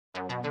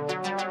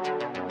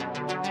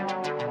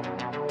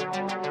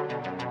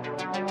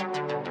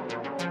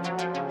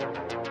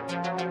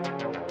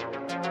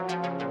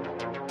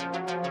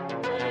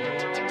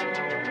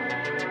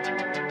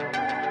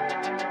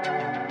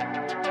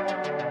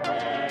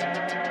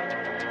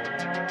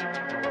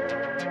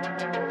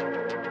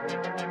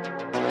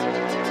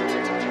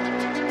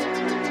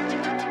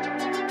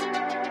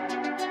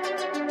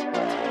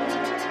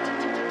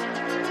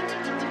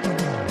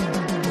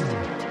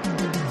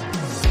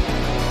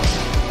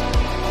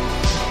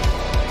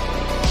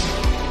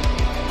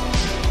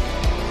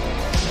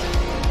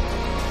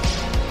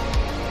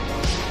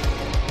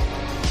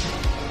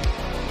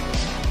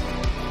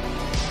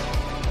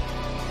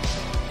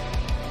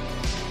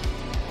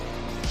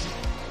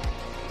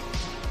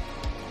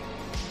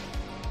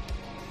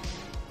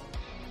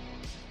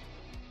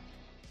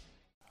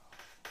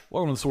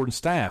Welcome to the Sword and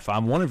Staff.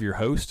 I'm one of your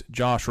hosts,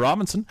 Josh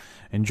Robinson,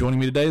 and joining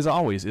me today, as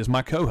always, is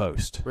my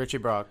co-host, Richie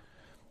Brock.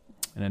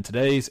 And in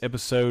today's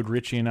episode,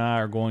 Richie and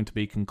I are going to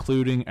be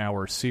concluding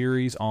our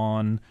series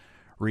on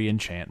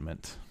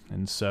Re-enchantment.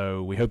 And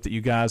so we hope that you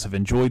guys have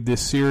enjoyed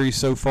this series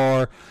so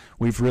far.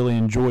 We've really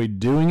enjoyed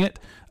doing it.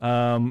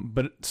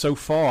 But so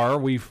far,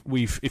 we've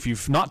if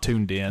you've not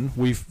tuned in,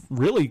 we've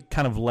really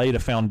kind of laid a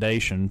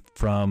foundation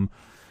from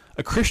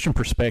a Christian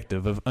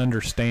perspective of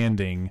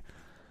understanding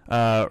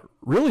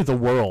really the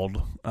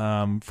world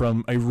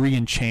from a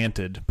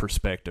re-enchanted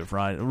perspective,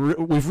 right?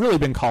 We've really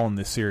been calling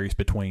this series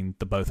between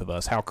the both of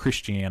us, how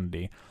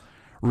Christianity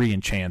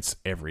re-enchants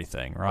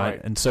everything,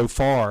 right? And so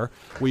far,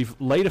 we've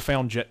laid a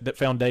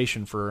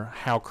foundation for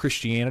how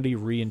Christianity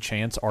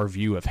re-enchants our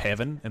view of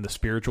heaven and the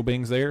spiritual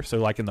beings there. So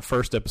like in the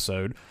first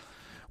episode,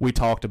 we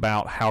talked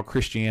about how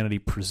Christianity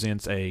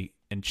presents a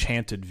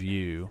enchanted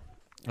view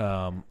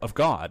of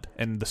God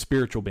and the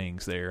spiritual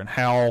beings there, and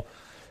how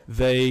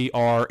they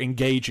are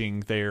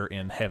engaging there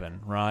in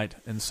heaven, right?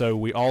 And so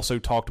we also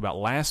talked about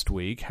last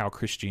week how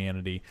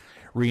Christianity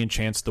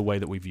re-enchants the way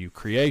that we view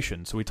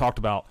creation. So we talked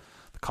about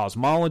the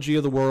cosmology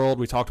of the world.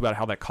 We talked about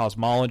how that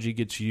cosmology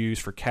gets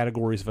used for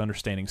categories of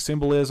understanding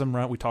symbolism,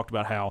 right? We talked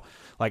about how,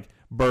 like,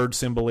 bird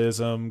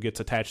symbolism gets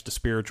attached to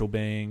spiritual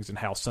beings, and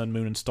how sun,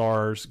 moon, and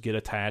stars get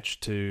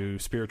attached to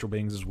spiritual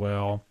beings as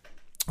well.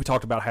 We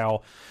talked about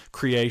how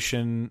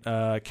creation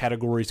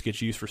categories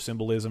get used for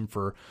symbolism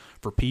for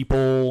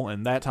people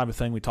and that type of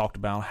thing. We talked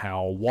about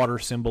how water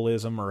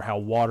symbolism, or how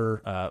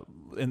water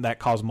in that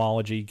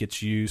cosmology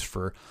gets used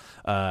for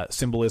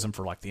symbolism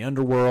for like the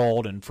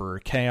underworld and for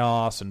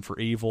chaos and for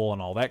evil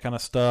and all that kind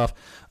of stuff.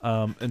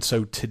 And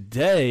so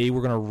today we're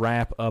going to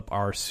wrap up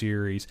our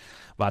series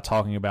by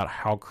talking about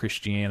how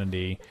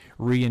Christianity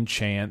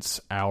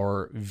re-enchants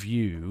our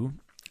view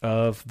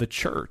of the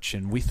church.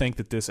 And we think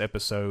that this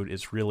episode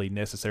is really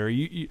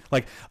necessary.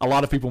 Like, a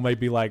lot of people may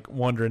be like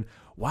wondering,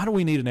 why do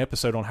we need an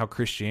episode on how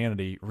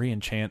Christianity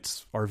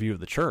re-enchants our view of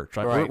the church?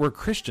 Right? We're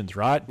Christians,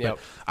 right? Yep. But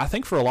I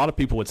think for a lot of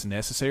people it's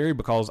necessary,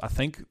 because I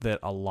think that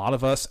a lot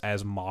of us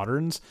as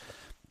moderns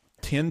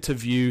tend to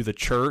view the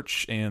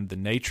church and the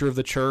nature of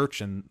the church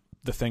and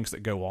the things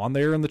that go on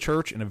there in the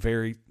church in a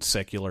very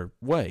secular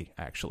way,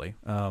 actually.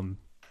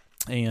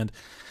 And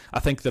I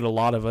think that a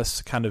lot of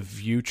us kind of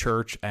view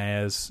church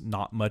as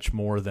not much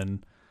more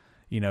than,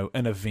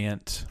 an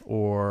event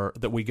or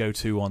that we go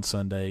to on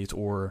Sundays,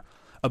 or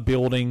a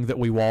building that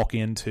we walk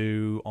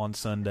into on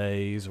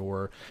Sundays,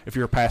 or if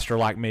you're a pastor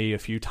like me, a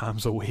few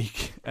times a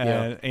week.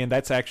 Yeah. And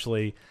that's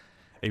actually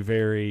a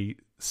very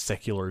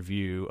secular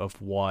view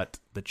of what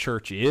the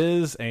church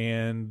is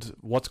and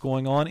what's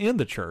going on in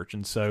the church.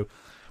 And so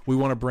we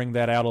want to bring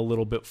that out a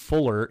little bit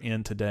fuller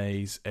in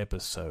today's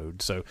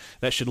episode. So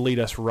that should lead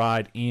us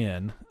right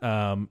in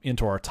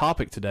into our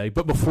topic today.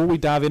 But before we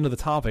dive into the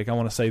topic, I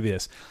want to say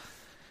this.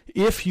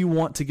 If you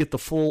want to get the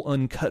full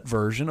uncut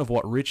version of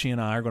what Richie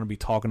and I are going to be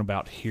talking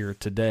about here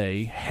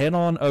today, head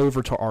on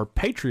over to our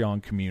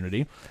Patreon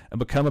community and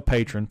become a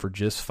patron for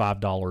just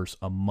 $5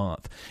 a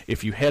month.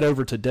 If you head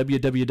over to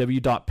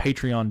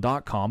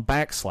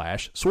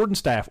www.patreon.com/Sword and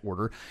Staff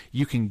Order,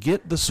 you can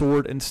get the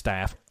Sword and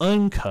Staff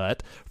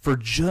uncut for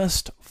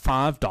just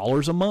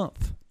 $5 a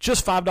month.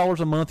 Just $5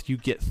 a month, you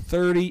get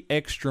 30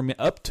 extra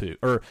up to,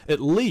 or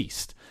at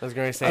least. I was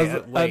going to say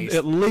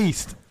at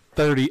least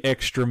 30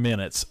 extra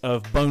minutes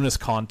of bonus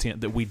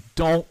content that we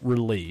don't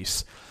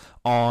release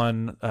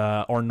on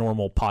our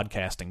normal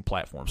podcasting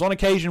platforms. On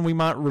occasion, we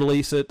might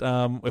release it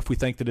if we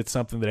think that it's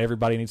something that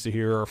everybody needs to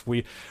hear, or if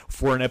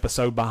we're an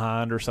episode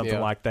behind or something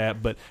like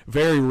that. But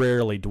very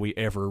rarely do we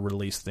ever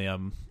release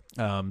them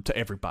to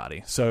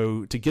everybody.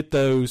 So to get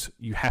those,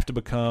 you have to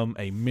become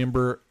a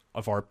member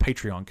of our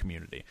Patreon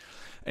community.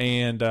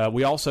 And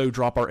we also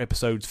drop our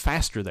episodes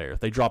faster there.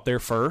 They drop there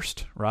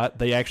first, right?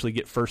 They actually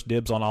get first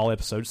dibs on all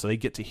episodes, so they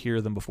get to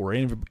hear them before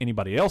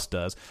anybody else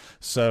does.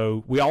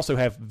 So we also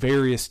have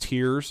various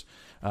tiers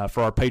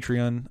for our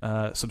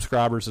Patreon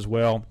subscribers as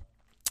well.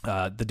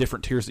 The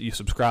different tiers that you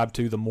subscribe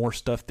to, the more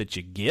stuff that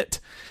you get.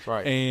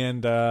 Right.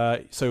 And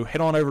so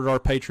head on over to our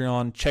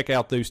Patreon, check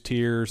out those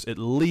tiers, at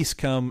least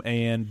come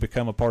and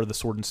become a part of the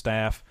Sword and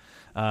Staff.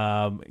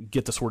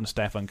 Get the Sword and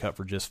Staff uncut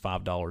for just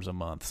 $5 a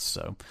month.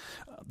 So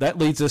that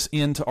leads us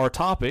into our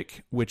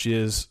topic, which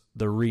is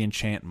the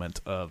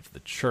re-enchantment of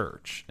the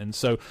church. And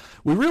so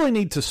we really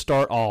need to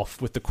start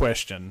off with the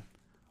question,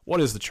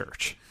 what is the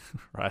church?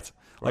 Right?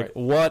 Like,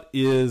 what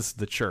is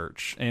the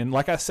church? And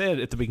like I said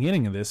at the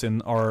beginning of this,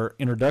 in our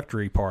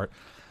introductory part,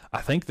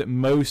 I think that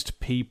most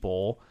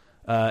people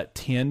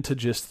tend to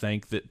just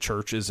think that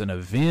church is an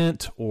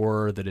event,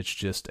 or that it's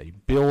just a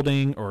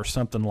building or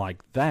something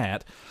like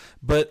that.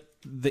 But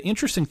the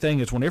interesting thing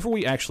is, whenever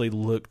we actually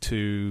look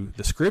to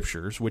the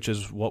scriptures, which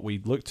is what we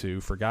look to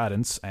for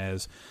guidance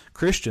as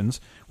Christians,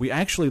 we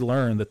actually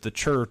learn that the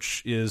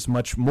church is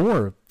much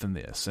more than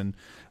this. And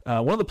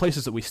one of the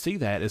places that we see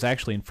that is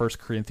actually in 1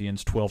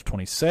 Corinthians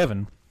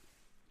 12:27.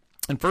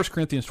 In 1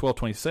 Corinthians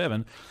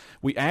 12:27,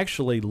 we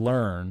actually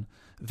learn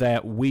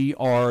that we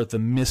are the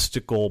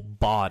mystical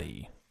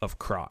body of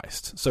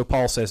Christ. So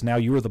Paul says, now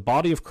you are the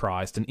body of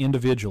Christ and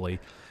individually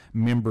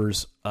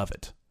members of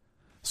it.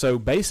 So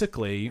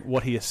basically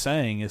what he is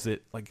saying is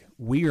that like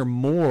we are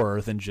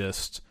more than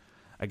just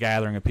a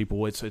gathering of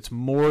people. It's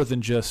more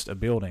than just a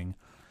building.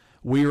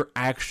 We are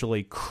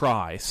actually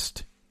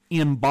Christ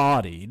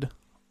embodied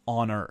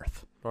on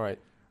earth. Right.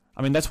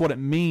 I mean, that's what it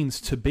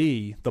means to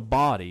be the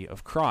body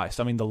of Christ.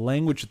 I mean, the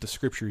language that the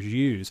scriptures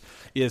use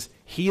is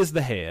he is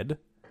the head,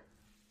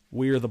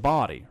 we are the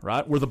body,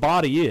 right? Where the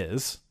body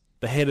is,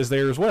 the head is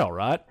there as well,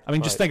 right? I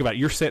mean, just think about it.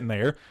 You're sitting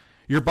there,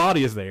 your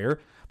body is there,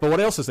 but what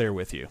else is there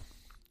with you?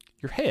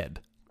 Your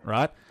head,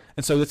 right?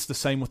 And so it's the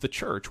same with the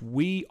church.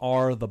 We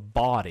are the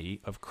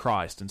body of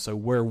Christ. And so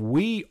where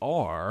we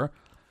are,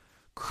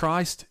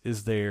 Christ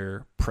is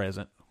there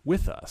present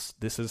with us.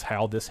 This is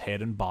how this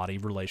head and body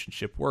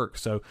relationship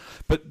works. So,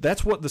 but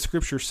that's what the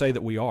scriptures say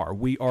that we are.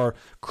 We are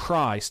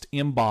Christ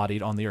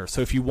embodied on the earth.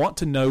 So if you want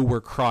to know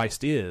where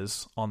Christ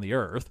is on the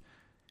earth,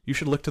 you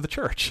should look to the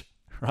church,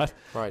 right?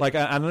 Like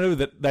I know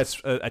that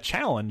that's a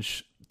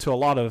challenge to a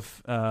lot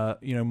of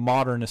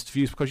modernist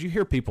views, because you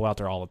hear people out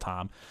there all the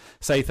time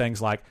say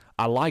things like,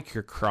 I like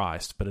your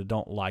Christ, but I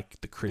don't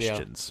like the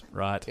Christians,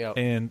 right? Yep.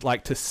 And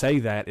like to say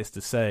that is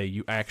to say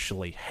you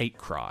actually hate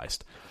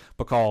Christ,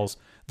 because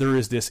there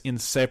is this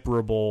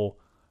inseparable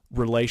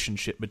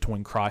relationship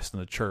between Christ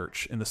and the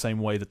church in the same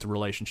way that the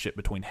relationship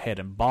between head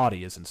and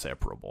body is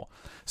inseparable.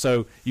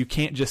 So you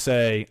can't just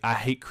say, I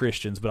hate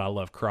Christians, but I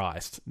love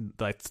Christ.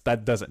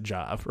 That doesn't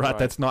jive, right?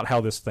 That's not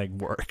how this thing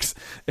works.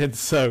 And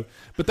so,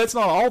 but that's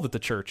not all that the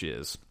church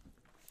is.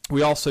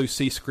 We also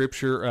see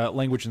scripture,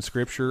 language in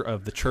scripture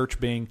of the church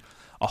being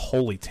a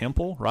holy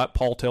temple, right?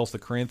 Paul tells the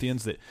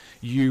Corinthians that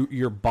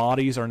your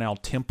bodies are now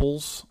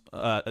temples,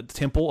 a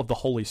temple of the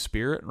Holy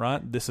Spirit,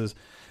 right?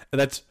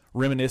 That's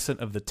reminiscent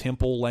of the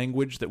temple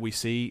language that we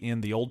see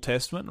in the Old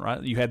Testament,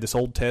 right? You had this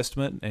Old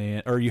Testament,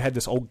 or you had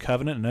this Old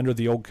Covenant, and under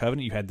the Old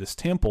Covenant you had this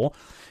temple,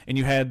 and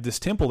you had this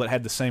temple that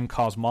had the same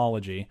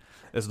cosmology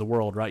as the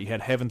world, right? You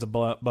had heavens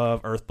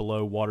above, earth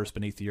below, waters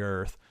beneath the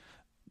earth.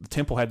 The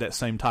temple had that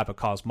same type of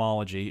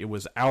cosmology. It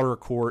was outer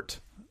court,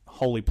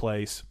 holy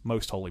place,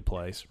 most holy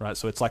place, right?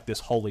 So it's like this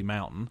holy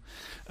mountain.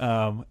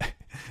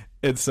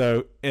 And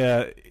so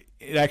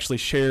it actually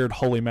shared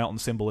holy mountain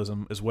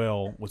symbolism as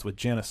well with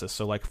Genesis.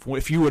 So like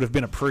if you would have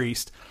been a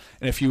priest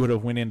and if you would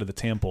have went into the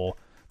temple,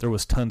 there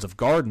was tons of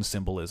garden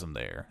symbolism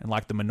there. And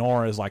like the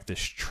menorah is like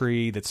this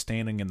tree that's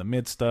standing in the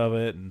midst of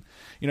it, and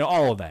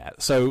all of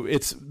that. So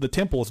the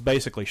temple is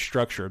basically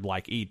structured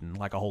like Eden,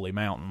 like a holy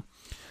mountain.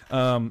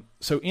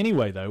 So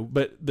anyway, though,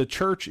 but the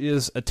church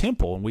is a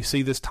temple, and we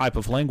see this type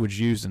of language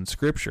used in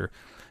Scripture.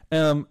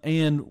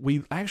 And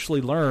we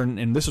actually learn,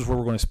 and this is where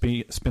we're going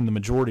to spend the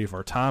majority of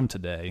our time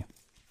today,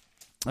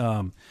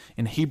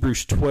 in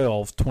Hebrews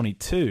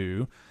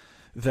 12:22,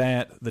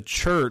 that the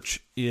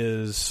church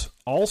is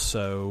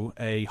also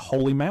a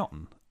holy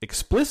mountain.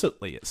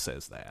 Explicitly, it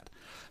says that.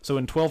 So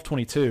in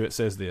 12:22, it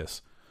says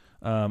this,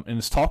 and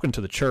it's talking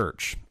to the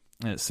church,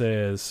 and it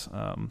says,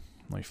 let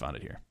me find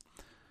it here.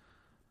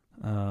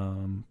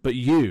 But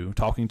you,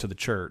 talking to the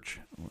church,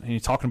 and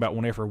he's talking about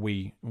whenever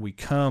we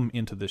come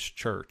into this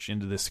church,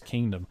 into this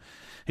kingdom,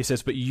 he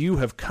says, but you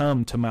have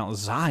come to Mount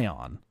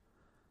Zion,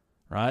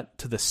 right,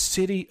 to the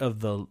city of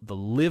the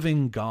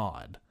living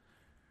God,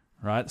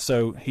 right?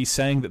 So he's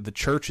saying that the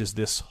church is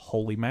this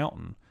holy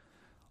mountain,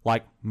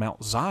 like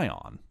Mount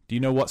Zion. Do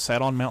you know what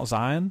sat on Mount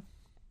Zion?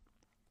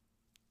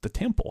 The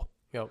temple.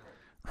 Yep.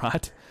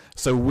 Right?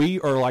 So we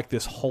are like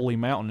this holy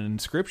mountain. And in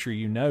Scripture,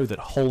 you know that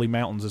holy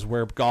mountains is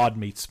where God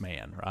meets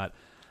man, right?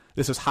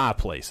 This is high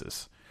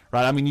places,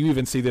 right? I mean, you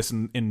even see this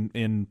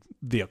in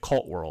the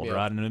occult world,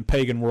 right? And in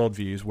pagan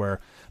worldviews where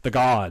the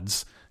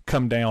gods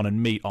come down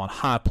and meet on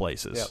high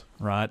places,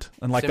 right?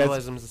 And like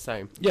symbolism's the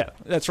same. Yeah,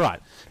 that's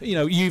right.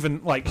 You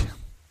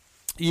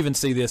even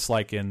see this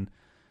like in,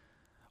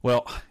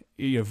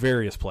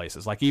 various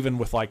places, like even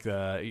with like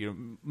the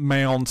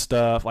mound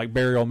stuff, like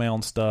burial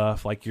mound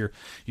stuff, like you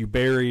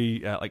bury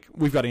like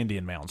we've got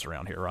Indian mounds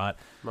around here, right?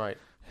 Right.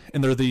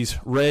 And they're these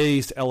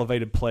raised,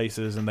 elevated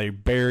places, and they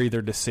bury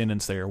their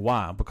descendants there.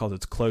 Why? Because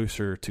it's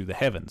closer to the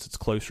heavens. It's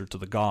closer to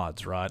the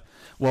gods, right?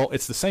 Well,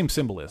 it's the same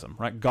symbolism,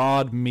 right?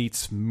 God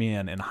meets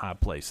men in high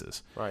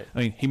places. Right. I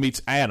mean, he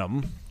meets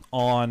Adam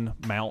on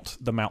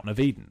the mountain of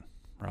Eden,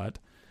 right?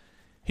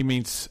 He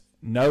meets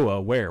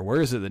Noah where?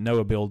 Where is it that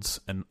Noah builds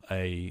an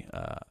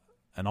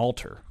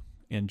altar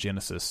in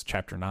Genesis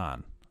chapter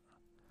 9?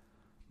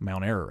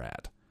 Mount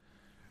Ararat,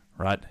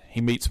 right?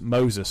 He meets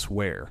Moses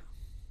where?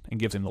 And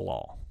gives him the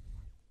law.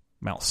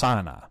 Mount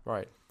Sinai.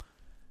 Right.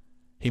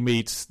 He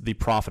meets the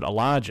prophet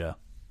Elijah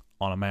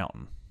on a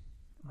mountain,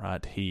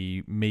 right?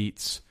 He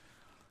meets,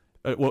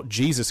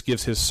 Jesus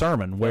gives his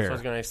sermon where? That's what I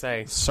was going to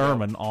say.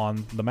 Sermon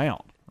on the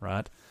mount,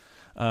 right?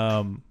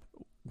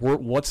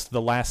 What's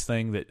the last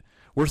thing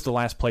where's the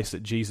last place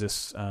that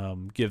Jesus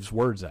gives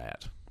words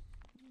at?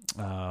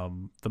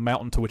 The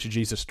mountain to which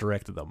Jesus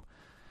directed them,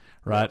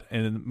 right?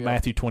 And in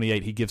Matthew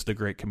 28, he gives the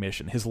Great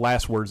Commission. His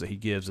last words that he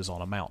gives is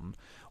on a mountain.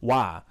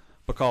 Why?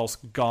 Because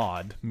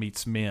God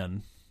meets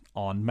men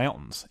on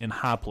mountains, in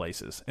high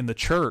places. And the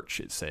church,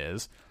 it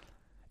says,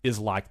 is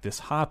like this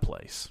high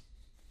place,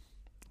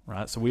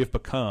 right? So we have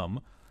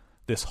become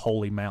this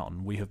holy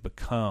mountain. We have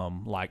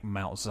become like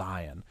Mount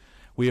Zion.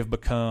 We have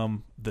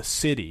become the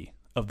city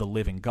of the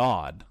living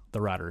God,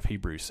 the writer of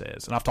Hebrews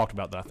says. And I've talked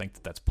about that. I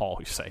think that's Paul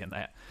who's saying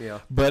that. Yeah.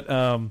 But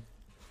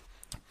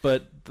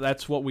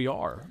that's what we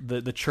are.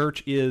 The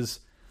church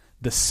is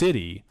the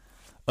city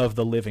of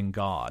the living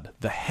God,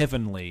 the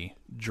heavenly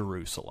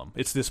Jerusalem.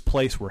 It's this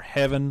place where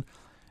heaven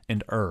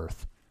and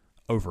earth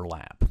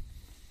overlap.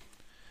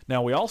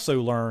 Now, we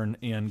also learn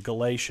in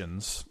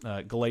Galatians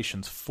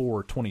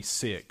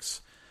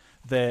 4:26,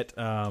 that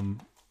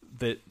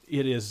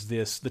it is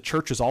this, the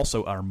church is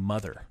also our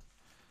mother,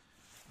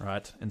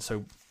 right? And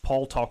so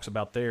Paul talks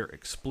about there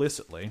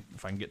explicitly,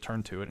 if I can get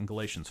turned to it, in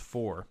Galatians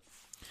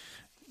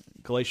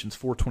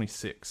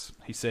 4:26.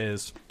 He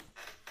says,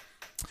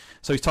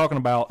 so he's talking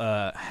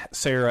about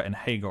Sarah and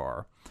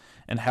Hagar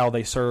and how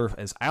they serve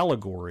as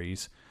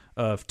allegories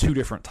of two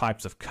different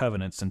types of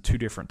covenants and two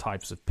different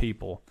types of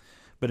people.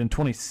 But in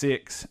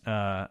 26,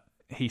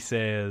 he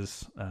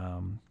says,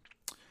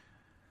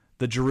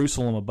 the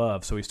Jerusalem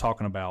above, so he's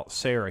talking about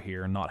Sarah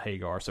here and not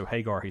Hagar. So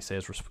Hagar, he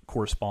says,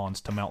 corresponds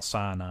to Mount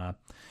Sinai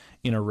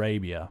in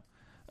Arabia,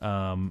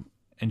 and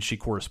she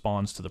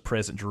corresponds to the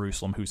present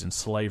Jerusalem who's in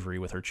slavery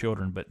with her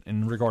children. But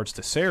in regards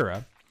to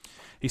Sarah,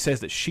 he says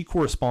that she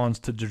corresponds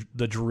to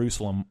the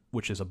Jerusalem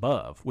which is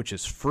above, which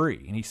is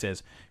free. And he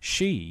says,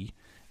 she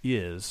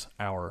is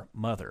our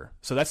mother.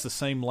 So that's the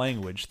same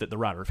language that the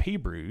writer of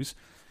Hebrews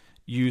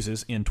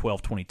uses in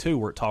 12:22,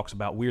 where it talks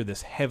about we're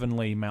this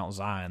heavenly Mount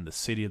Zion, the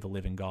city of the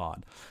living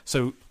God.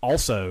 So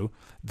also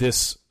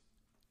this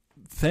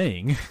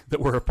thing that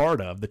we're a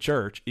part of, the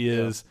church,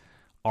 is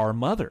our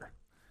mother.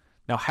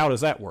 Now, how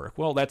does that work?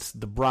 Well, that's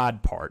the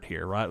bride part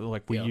here, right?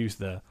 Like we use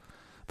the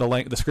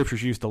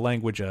scriptures use the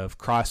language of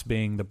Christ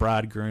being the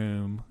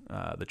bridegroom,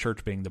 the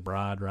church being the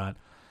bride, right?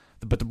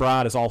 But the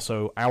bride is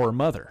also our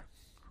mother,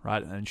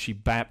 right? And she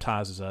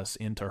baptizes us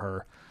into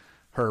her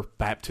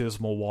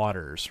baptismal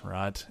waters,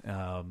 right?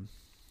 Kind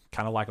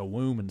of like a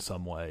womb in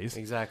some ways.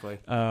 Exactly.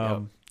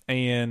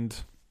 And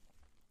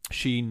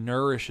she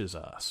nourishes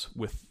us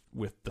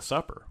with the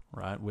supper,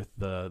 right? With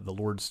the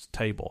Lord's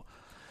table.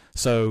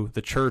 So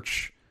the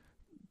church,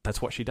 that's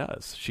what she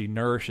does. She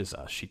nourishes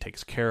us. She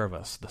takes care of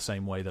us the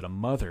same way that a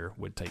mother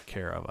would take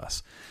care of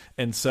us.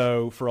 And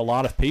so for a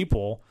lot of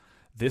people,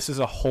 this is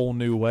a whole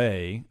new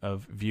way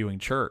of viewing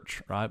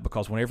church, right?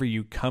 Because whenever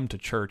you come to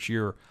church,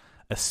 you're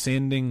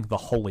ascending the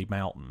holy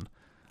mountain,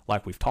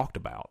 like we've talked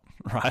about,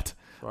 right?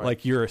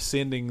 Like you're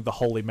ascending the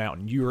holy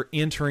mountain. You are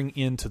entering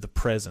into the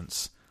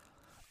presence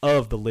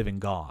of the living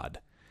God,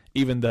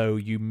 even though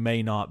you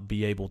may not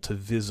be able to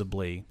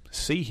visibly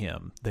see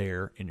him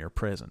there in your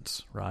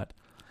presence, right?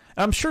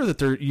 And I'm sure that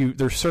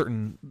there's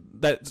certain,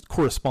 that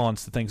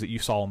corresponds to things that you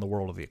saw in the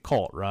world of the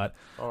occult, right?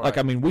 Like,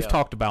 I mean, we've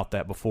talked about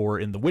that before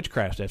in the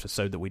witchcraft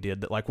episode that we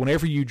did, that like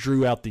whenever you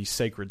drew out these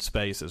sacred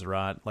spaces,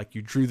 right? Like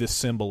you drew this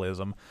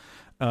symbolism,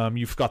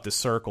 you've got this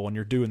circle and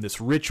you're doing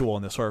this ritual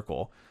in the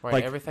circle. Right,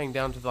 like, everything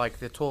down to like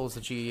the tools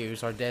that you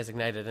use are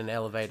designated and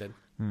elevated.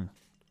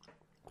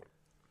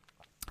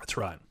 That's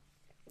right.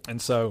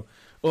 And so,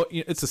 well,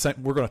 it's the same.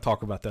 We're going to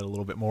talk about that a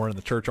little bit more in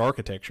the church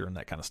architecture and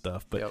that kind of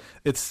stuff. But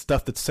it's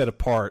stuff that's set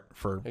apart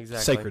for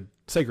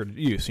sacred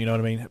use. You know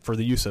what I mean? For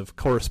the use of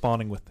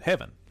corresponding with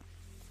heaven.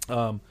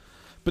 But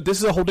this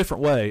is a whole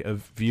different way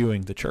of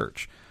viewing the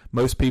church.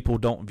 Most people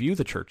don't view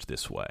the church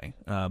this way.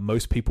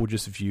 Most people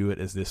just view it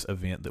as this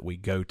event that we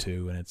go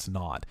to, and it's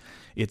not.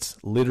 It's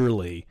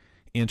literally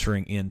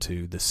entering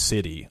into the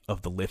city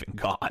of the living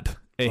God.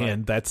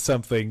 And that's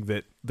something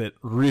that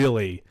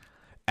really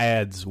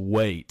adds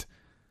weight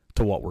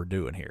to what we're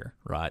doing here,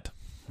 right?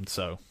 And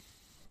so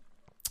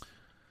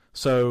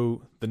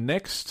the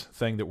next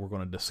thing that we're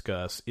going to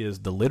discuss is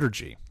the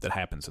liturgy that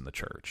happens in the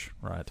church,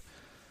 right?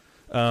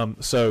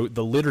 So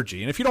the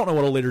liturgy, and if you don't know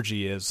what a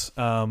liturgy is,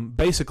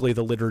 basically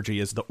the liturgy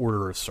is the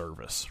order of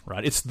service,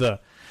 right? It's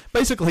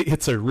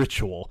a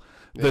ritual.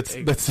 That's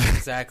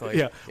exactly.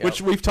 Yeah,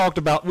 which we've talked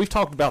about. We've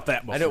talked about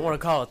that before. I don't want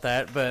to call it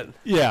that, but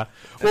yeah,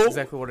 that's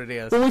exactly what it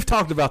is. Well, we've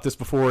talked about this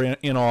before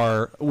in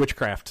our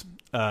witchcraft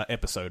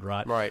episode,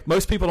 right? Right.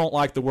 Most people don't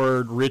like the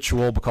word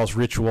ritual because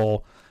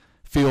ritual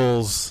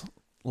feels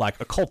like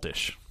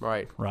occultish,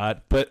 right? Right,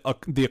 but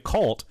the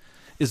occult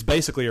is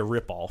basically a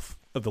ripoff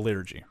of the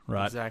liturgy,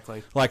 right?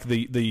 Exactly. Like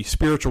the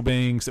spiritual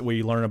beings that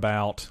we learn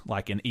about,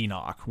 like in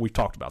Enoch, we've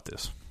talked about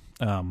this,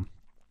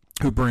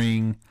 who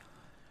bring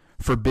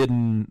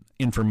forbidden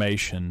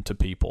information to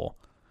people.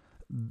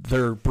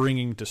 They're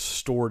bringing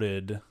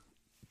distorted,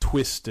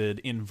 twisted,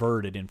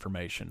 inverted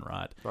information,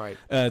 right? Right.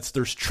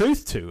 There's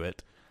truth to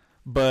it,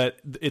 but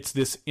it's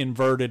this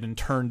inverted and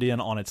turned in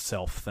on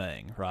itself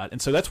thing, right?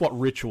 And so that's what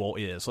ritual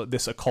is, like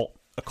this occult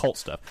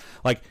stuff.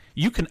 Like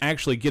you can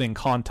actually get in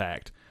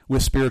contact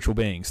with spiritual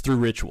beings through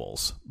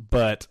rituals,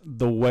 but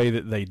the way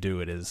that they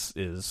do it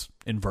is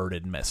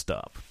inverted and messed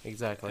up.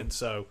 Exactly. And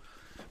so,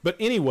 but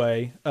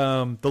anyway,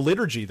 the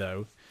liturgy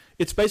though,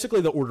 it's basically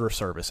the order of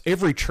service.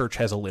 Every church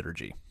has a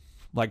liturgy,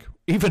 Like,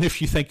 even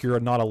if you think you're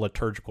not a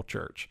liturgical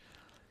church,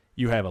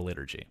 you have a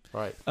liturgy.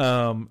 Right.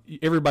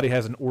 Everybody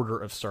has an order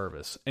of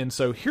service. And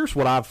so here's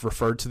what I've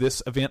referred to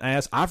this event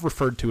as. I've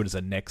referred to it as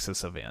a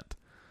nexus event.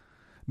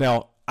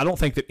 Now, I don't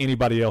think that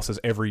anybody else has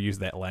ever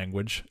used that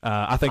language.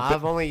 I've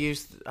only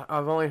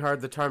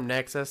heard the term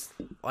nexus,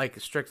 like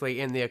strictly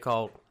in the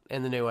occult,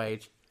 in the New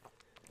Age.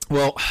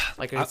 Well,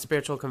 like a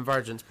spiritual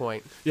convergence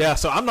point. Yeah,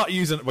 so I'm not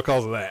using it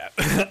because of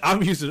that.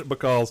 I'm using it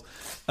because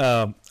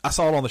I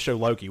saw it on the show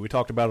Loki. We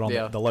talked about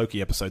it on the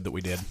Loki episode that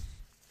we did.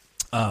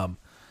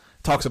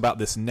 Talks about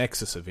this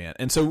nexus event.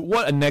 And so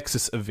what a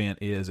nexus event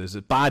is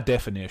by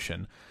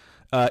definition,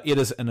 it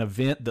is an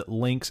event that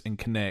links and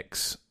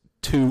connects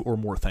two or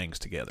more things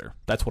together.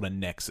 That's what a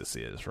nexus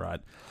is, right?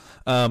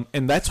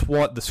 And that's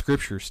what the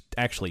scriptures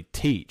actually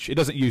teach. It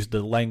doesn't use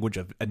the language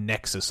of a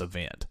nexus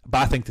event, but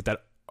I think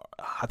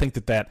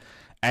that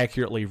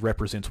accurately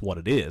represents what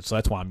it is. So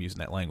that's why I'm using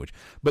that language.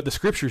 But the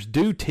scriptures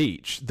do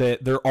teach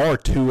that there are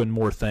two and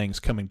more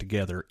things coming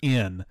together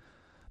in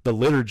the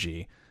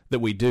liturgy that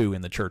we do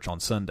in the church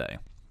on Sunday.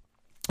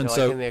 And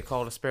so in the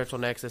occult, a spiritual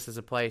nexus is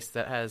a place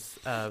that has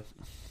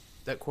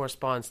that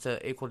corresponds to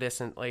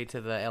equidistantly to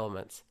the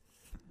elements.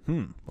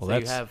 Well, so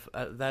you have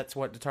that's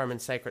what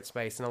determines sacred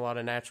space in a lot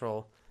of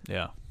natural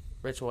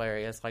ritual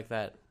areas like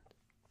that.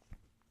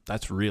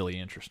 That's really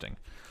interesting.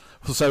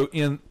 So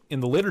in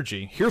the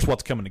liturgy, here's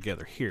what's coming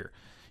together here.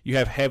 You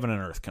have heaven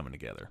and earth coming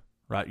together,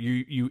 right?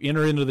 You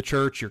enter into the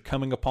church, you're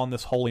coming upon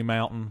this holy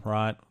mountain,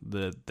 right?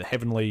 The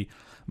heavenly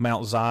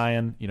Mount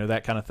Zion,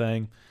 that kind of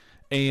thing.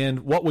 And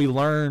what we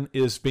learn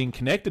is being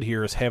connected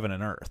here is heaven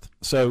and earth.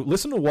 So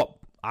listen to what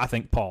I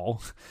think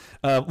Paul.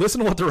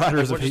 Listen to what the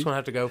writers we're of just going to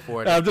have to go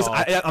for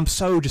it. I'm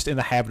so just in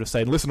the habit of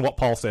saying, listen to what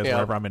Paul says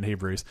whenever I'm in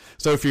Hebrews.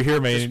 So if you hear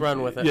me, just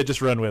run with it. Yeah,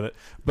 just run with it.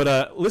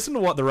 But listen to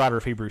what the writer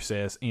of Hebrews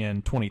says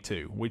in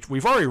 22, which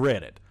we've already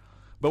read it,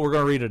 but we're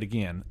going to read it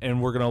again,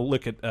 and we're going to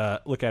look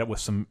at it with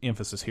some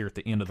emphasis here at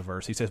the end of the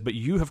verse. He says, "But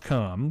you have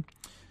come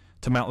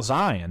to Mount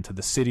Zion, to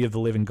the city of the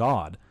living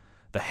God,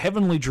 the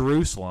heavenly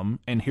Jerusalem,"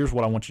 and here's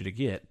what I want you to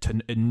get, "to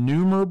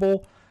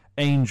innumerable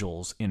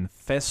angels in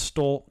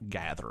festal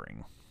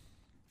gathering."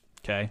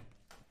 Okay?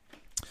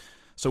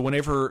 So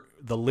whenever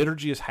the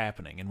liturgy is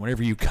happening and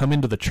whenever you come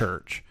into the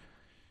church,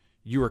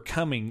 you are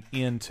coming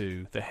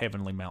into the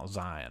heavenly Mount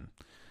Zion.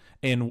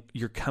 And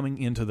you're coming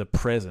into the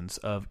presence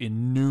of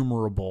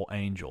innumerable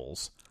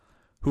angels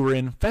who are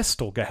in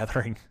festal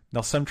gathering.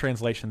 Now, some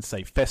translations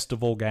say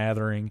festival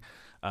gathering,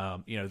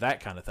 that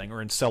kind of thing,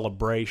 or in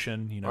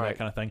celebration, that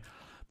kind of thing.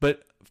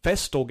 But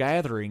festal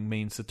gathering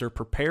means that they're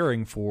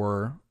preparing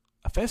for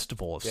a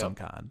festival of some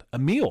kind, a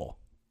meal,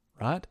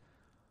 right?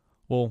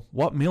 Well,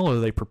 what meal are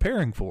they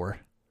preparing for?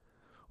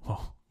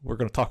 Well, we're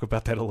going to talk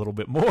about that a little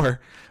bit more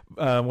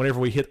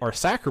whenever we hit our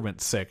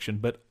sacraments section,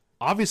 but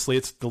obviously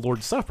it's the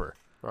Lord's Supper.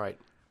 Right.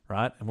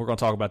 And we're going to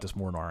talk about this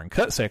more in our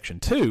Uncut section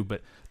too,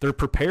 but they're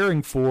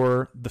preparing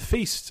for the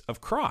feast of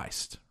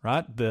Christ,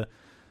 right? The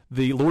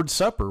Lord's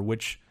Supper,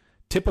 which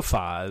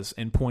typifies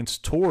and points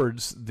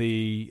towards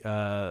the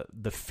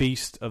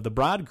feast of the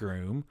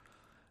bridegroom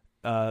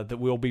that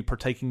we'll be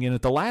partaking in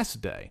at the last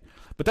day.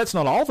 But that's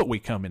not all that we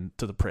come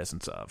into the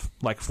presence of.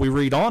 Like if we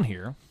read on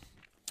here,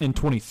 in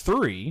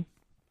 23,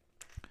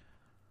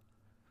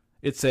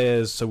 it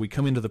says, so we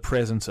come into the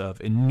presence of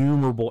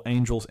innumerable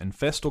angels in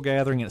festal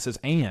gathering, and it says,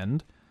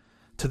 and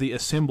to the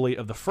assembly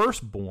of the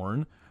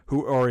firstborn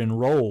who are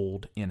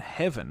enrolled in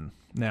heaven.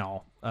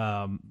 Now,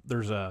 I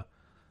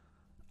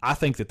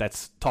think that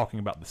that's talking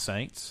about the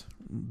saints,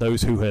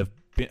 those who have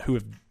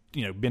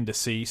been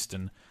deceased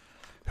and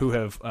who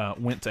have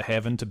went to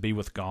heaven to be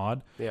with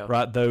God,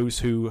 right? Those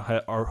who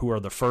are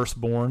the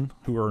firstborn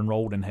who are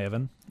enrolled in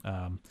heaven.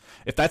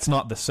 If that's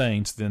not the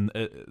saints, then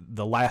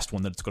the last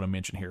one that it's going to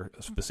mention here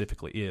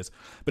specifically is.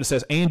 But it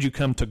says, and you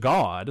come to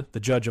God, the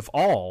judge of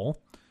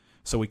all.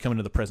 So we come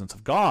into the presence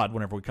of God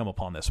whenever we come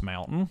upon this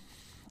mountain.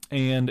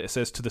 And it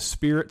says, to the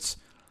spirits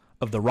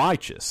of the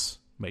righteous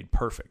made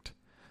perfect.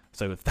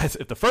 So if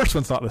the first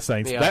one's not the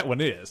saints, that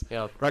one is,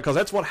 right? Because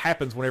that's what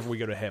happens whenever we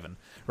go to heaven,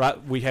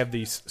 right? We have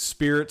these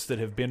spirits that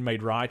have been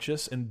made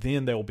righteous, and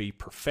then they'll be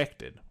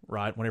perfected,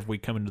 right? Whenever we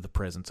come into the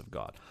presence of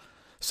God.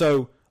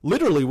 So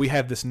literally, we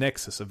have this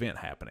nexus event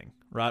happening,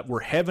 right?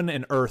 Where heaven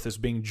and earth is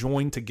being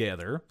joined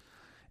together,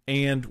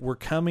 and we're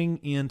coming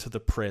into the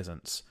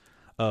presence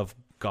of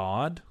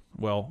God.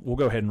 Well, we'll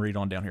go ahead and read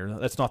on down here.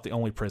 That's not the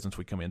only presence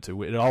we come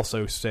into. It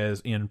also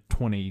says in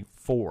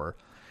 24,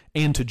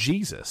 and to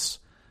Jesus,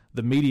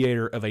 the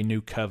mediator of a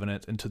new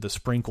covenant, and to the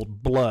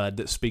sprinkled blood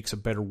that speaks a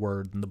better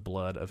word than the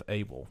blood of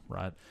Abel,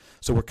 right?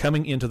 So we're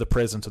coming into the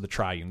presence of the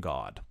triune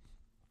God.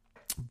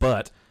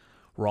 But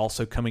we're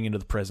also coming into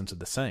the presence of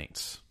the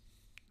saints.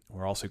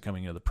 We're also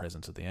coming into the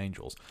presence of the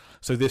angels.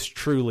 So this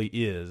truly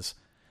is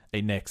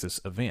a nexus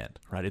event,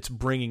 right? It's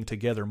bringing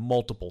together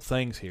multiple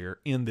things here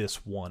in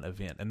this one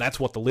event. And that's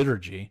what the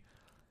liturgy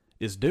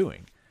is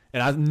doing.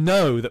 And I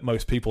know that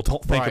most people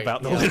don't think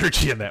about the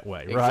liturgy in that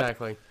way, right?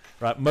 Exactly.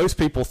 Right? Most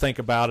people think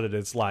about it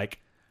as like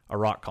a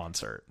rock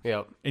concert.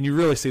 Yep. And you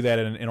really see that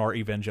in our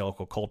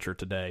evangelical culture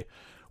today,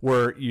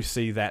 where you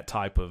see that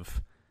type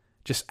of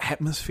just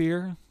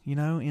atmosphere,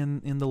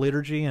 in the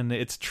liturgy, and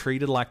it's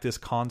treated like this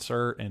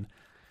concert, and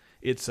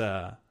it's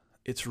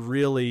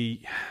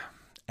really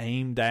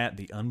aimed at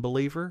the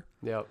unbeliever.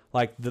 Yep.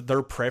 Like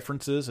their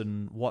preferences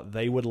and what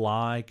they would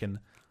like and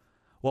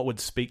what would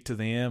speak to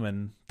them,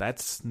 and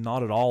that's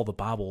not at all the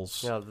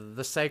Bible's.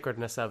 The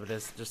sacredness of it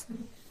is just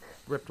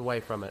ripped away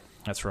from it.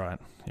 That's right.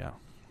 Yeah.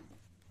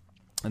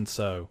 And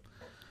so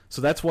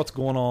that's what's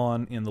going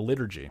on in the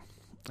liturgy.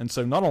 And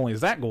so not only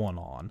is that going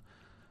on,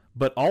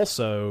 but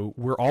also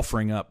we're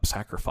offering up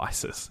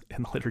sacrifices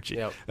in the liturgy.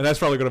 Yep. And that's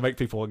probably going to make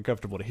people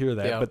uncomfortable to hear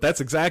that. Yep. But that's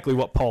exactly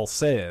what Paul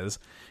says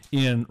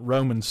in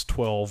Romans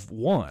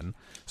 12:1.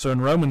 So in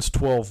Romans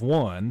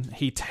 12:1,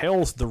 he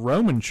tells the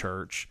Roman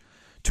church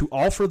to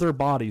offer their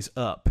bodies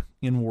up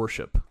in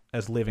worship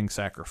as living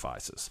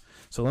sacrifices.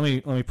 So let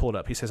me pull it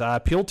up. He says, I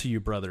appeal to you,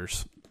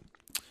 brothers,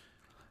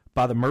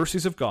 by the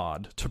mercies of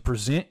God, to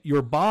present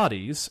your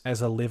bodies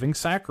as a living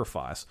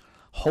sacrifice,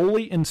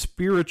 holy and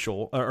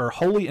spiritual, or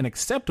holy and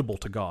acceptable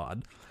to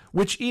God,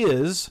 which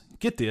is,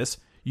 get this,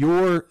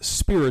 your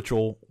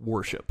spiritual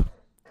worship.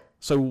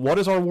 So what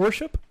is our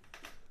worship?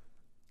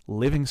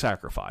 Living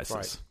sacrifices,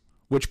 right.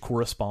 Which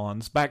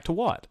corresponds back to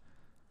what?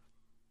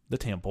 The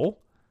temple,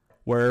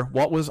 where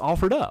what was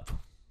offered up?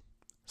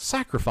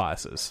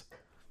 Sacrifices,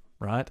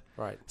 right?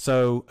 Right.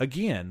 So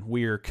again,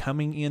 we're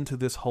coming into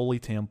this holy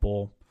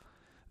temple.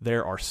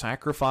 There are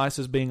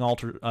sacrifices being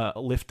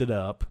lifted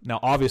up. Now,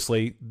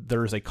 obviously,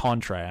 there is a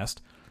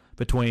contrast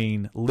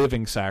between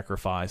living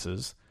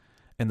sacrifices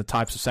and the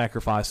types of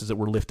sacrifices that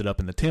were lifted up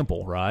in the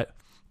temple, right?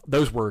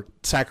 Those were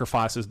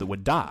sacrifices that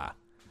would die.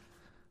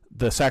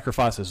 The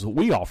sacrifices that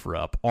we offer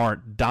up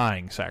aren't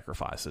dying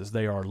sacrifices.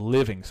 They are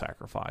living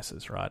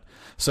sacrifices, right?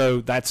 So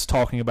that's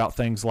talking about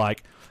things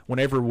like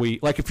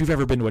if you've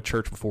ever been to a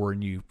church before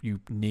and you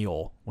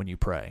kneel when you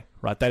pray,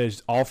 right? That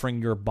is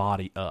offering your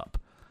body up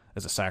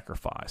as a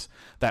sacrifice.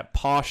 That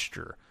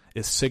posture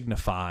is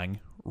signifying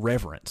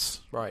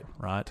reverence. Right.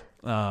 Right?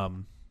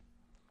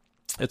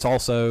 It's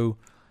also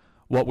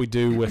what we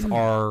do with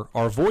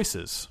our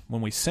voices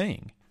when we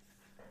sing.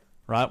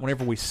 Right?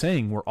 Whenever we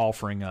sing, we're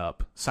offering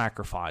up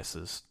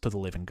sacrifices to the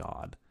living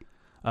God.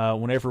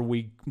 Whenever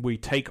we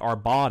take our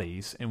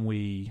bodies and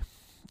you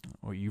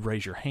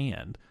raise your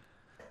hand,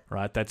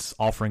 right? That's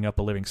offering up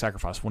a living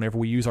sacrifice. Whenever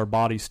we use our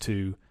bodies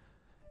to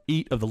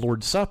eat of the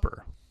Lord's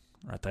Supper,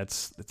 right?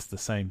 It's the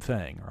same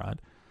thing, right?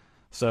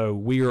 So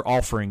we are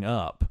offering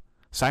up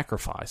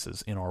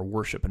sacrifices in our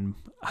worship, and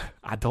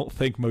I don't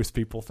think most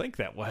people think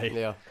that way.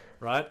 Yeah.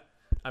 Right?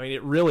 I mean,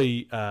 it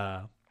really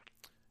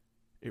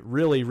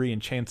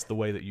re-enchants the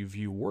way that you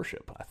view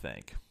worship, I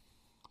think.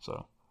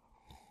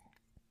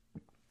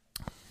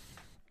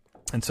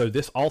 And so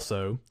this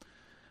also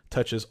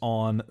touches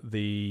on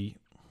the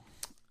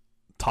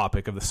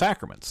topic of the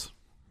sacraments.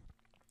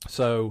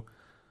 So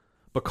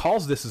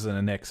because this is an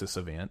annexus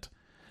event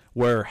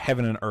where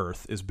heaven and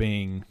earth is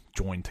being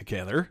joined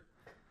together,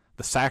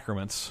 the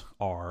sacraments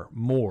are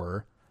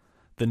more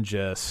than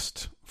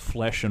just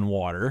flesh and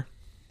water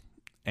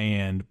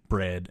and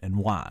bread and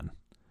wine.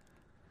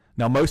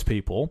 Now, most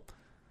people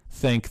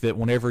think that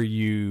whenever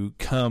you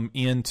come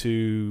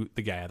into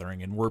the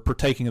gathering and we're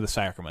partaking of the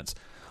sacraments,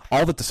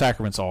 all that the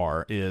sacraments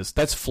are is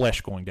that's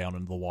flesh going down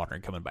into the water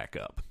and coming back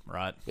up,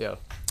 right? Yeah.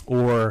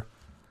 Or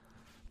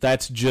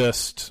that's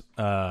just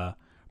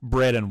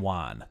bread and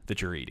wine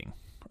that you're eating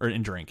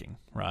and drinking,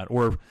 right?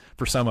 Or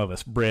for some of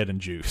us, bread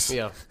and juice.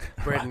 Yeah,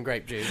 bread and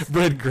grape juice.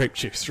 Bread and grape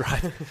juice,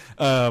 right?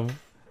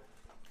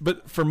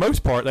 But for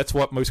most part, that's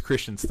what most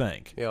Christians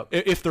think. Yep.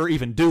 If they're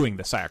even doing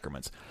the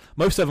sacraments.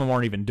 Most of them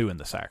aren't even doing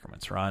the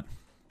sacraments, right?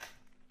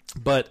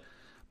 But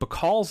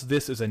because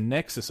this is a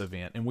nexus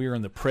event and we are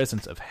in the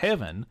presence of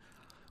heaven,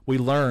 we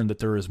learn that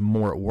there is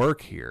more at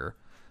work here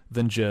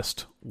than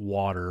just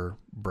water,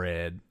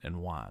 bread, and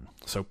wine.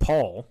 So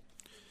Paul,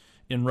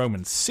 in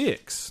Romans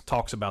 6,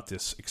 talks about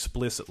this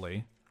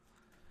explicitly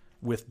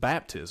with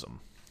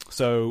baptism.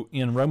 So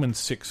in Romans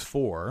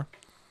 6:4,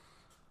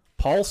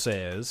 Paul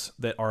says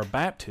that our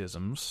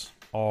baptisms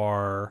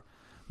are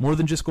more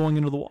than just going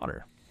into the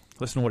water.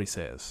 Listen to what he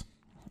says.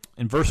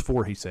 In verse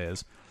 4, he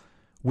says,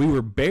 "We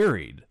were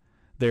buried,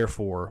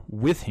 therefore,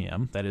 with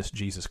him," that is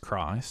Jesus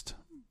Christ,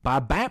 "by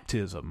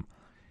baptism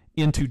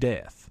into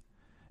death,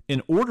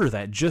 in order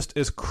that just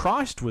as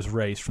Christ was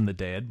raised from the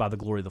dead by the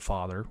glory of the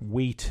Father,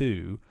 we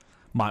too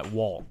might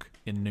walk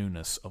in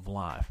newness of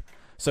life."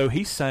 So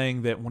he's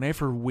saying that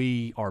whenever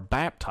we are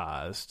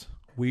baptized,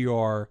 we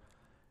are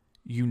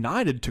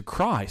united to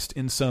Christ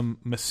in some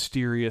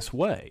mysterious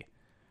way,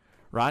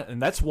 right?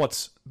 And that's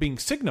what's being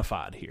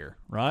signified here,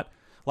 right?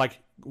 Like,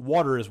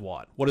 water is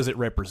what? What does it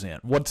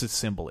represent? What's its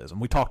symbolism?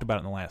 We talked about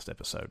it in the last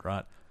episode,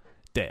 right?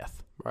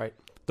 Death. Right.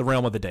 The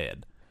realm of the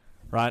dead,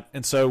 right?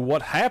 And so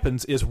what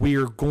happens is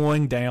we're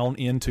going down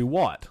into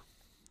what?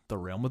 The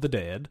realm of the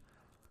dead,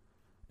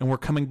 and we're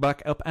coming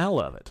back up out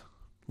of it.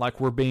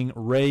 Like we're being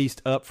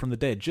raised up from the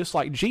dead, just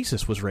like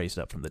Jesus was raised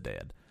up from the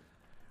dead,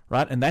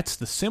 right? And that's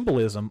the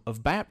symbolism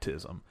of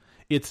baptism.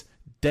 It's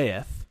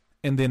death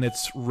and then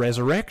it's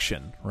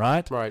resurrection,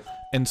 right? Right.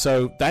 And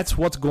so that's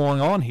what's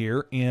going on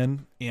here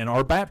in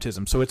our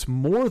baptism. So it's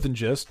more than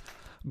just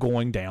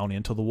going down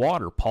into the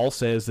water. Paul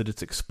says that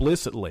it's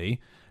explicitly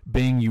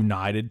being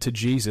united to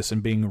Jesus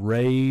and being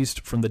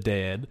raised from the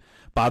dead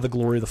by the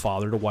glory of the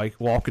Father to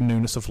walk in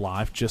newness of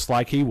life just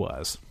like he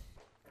was.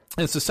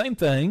 And it's the same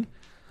thing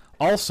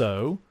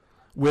also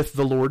with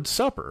the Lord's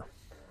Supper,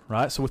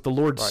 right? So with the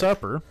Lord's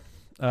Supper,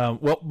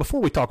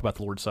 before we talk about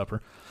the Lord's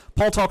Supper,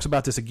 Paul talks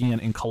about this again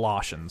in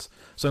Colossians.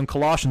 So in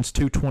Colossians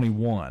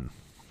 2:21,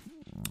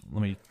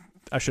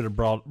 I should have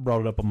brought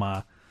it up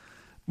on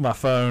my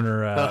phone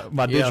or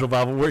my digital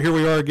Bible. Here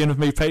we are again with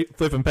me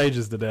flipping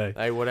pages today.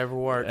 Hey, whatever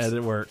works. As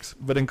it works.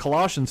 But in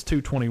Colossians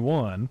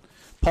 2:21,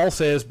 Paul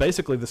says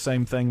basically the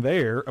same thing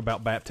there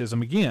about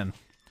baptism again.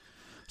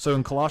 So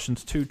in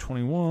Colossians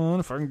 2:21,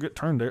 if I can get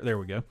turned there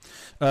we go.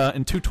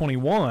 In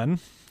 2:21,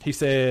 he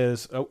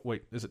says, oh,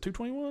 wait, is it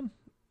 2:21?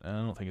 I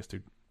don't think it's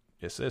 2.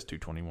 It says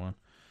 2:21.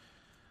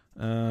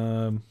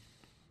 Let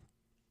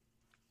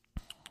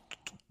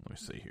me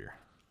see here.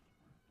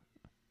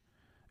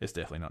 It's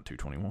definitely not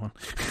 2:21.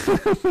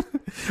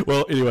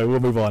 Well, anyway, we'll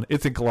move on.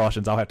 It's in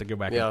Colossians. I'll have to go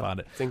back and find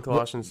it. It's in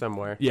Colossians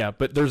somewhere. Yeah,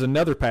 but there's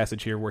another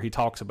passage here where he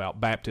talks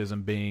about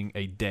baptism being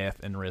a death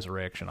and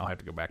resurrection. I'll have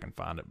to go back and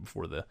find it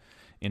before the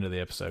end of the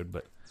episode.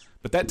 But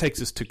that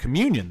takes us to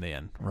communion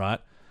then, right?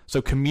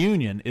 So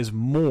communion is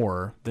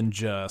more than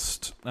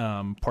just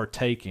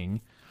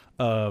partaking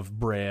of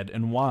bread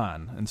and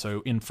wine. And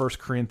so in 1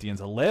 Corinthians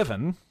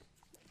 11,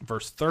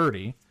 verse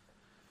 30,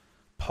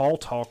 Paul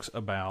talks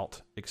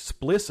about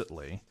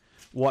explicitly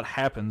what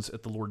happens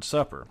at the Lord's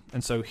Supper.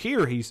 And so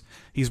here he's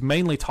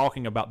mainly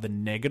talking about the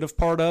negative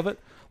part of it,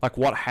 like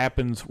what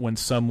happens when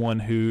someone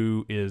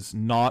who is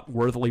not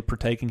worthily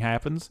partaking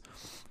happens.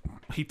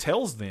 He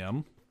tells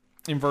them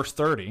in verse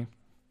 30,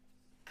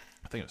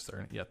 I think it was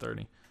 30,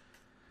 30.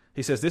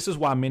 He says, "This is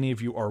why many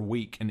of you are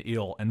weak and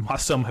ill, and why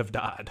some have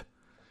died."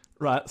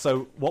 Right?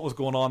 So what was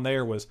going on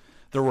there was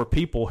there were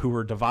people who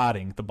were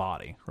dividing the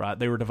body, right?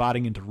 They were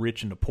dividing into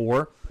rich and to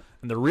poor.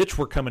 And the rich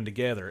were coming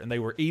together, and they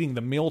were eating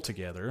the meal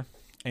together,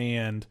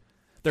 and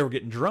they were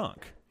getting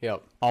drunk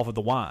off of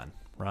the wine,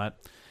 right?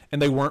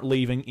 And they weren't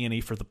leaving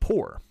any for the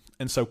poor.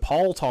 And so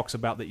Paul talks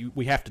about that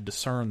we have to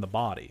discern the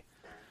body,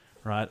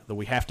 right? That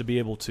we have to be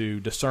able to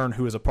discern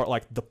who is a part,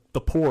 like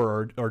the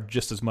poor are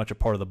just as much a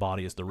part of the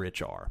body as the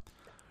rich are,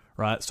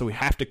 right? So we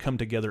have to come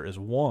together as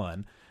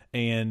one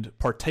and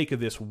partake of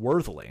this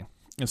worthily.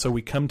 And so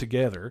we come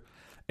together,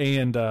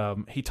 and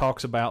he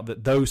talks about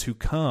that those who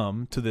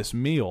come to this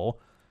meal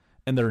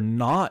and they're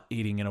not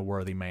eating in a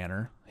worthy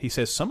manner, he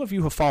says, some of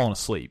you have fallen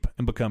asleep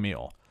and become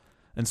ill,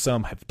 and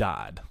some have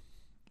died,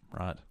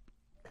 right?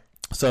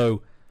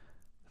 So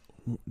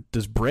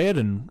does bread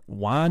and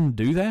wine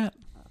do that?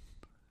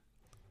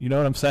 You know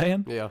what I'm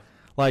saying? Yeah.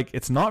 Like,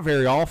 it's not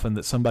very often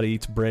that somebody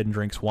eats bread and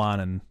drinks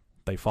wine and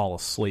they fall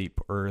asleep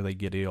or they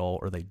get ill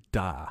or they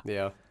die.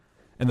 Yeah.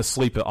 And the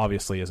sleep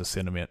obviously is a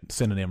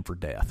synonym for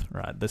death,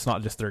 right? That's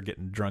not just they're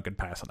getting drunk and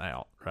passing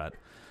out, right?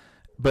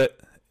 But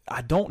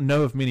I don't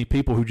know of many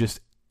people who just,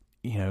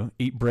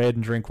 eat bread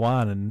and drink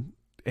wine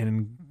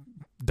and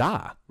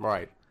die.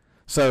 Right.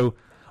 So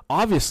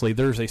obviously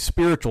there's a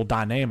spiritual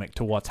dynamic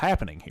to what's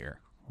happening here,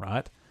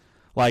 right?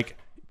 Like,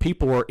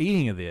 people are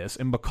eating of this,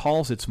 and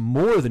because it's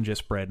more than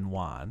just bread and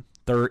wine,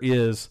 there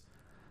is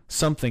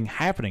something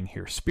happening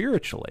here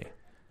spiritually.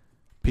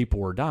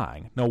 People are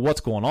dying. Now,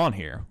 what's going on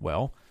here?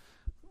 Well,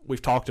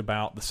 we've talked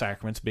about the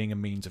sacraments being a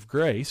means of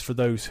grace for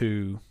those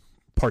who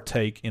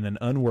partake in an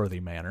unworthy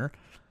manner.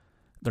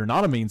 They're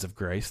not a means of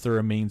grace. They're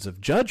a means of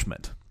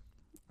judgment.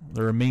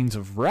 They're a means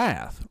of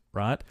wrath,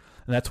 right?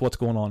 And that's what's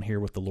going on here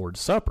with the Lord's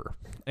Supper.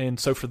 And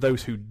so for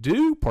those who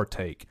do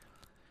partake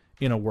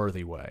in a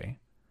worthy way,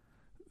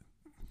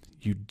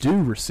 you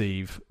do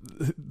receive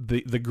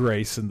the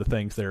grace and the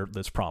things there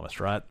that's promised,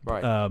 right?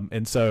 Right.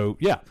 And so,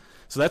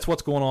 so that's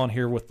what's going on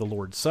here with the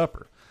Lord's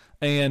Supper.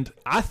 And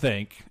I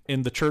think,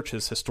 and the church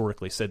has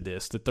historically said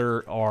this, that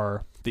there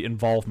are the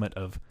involvement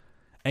of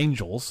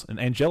angels and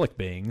angelic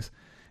beings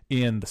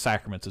in the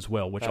sacraments as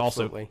well, which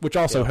Absolutely.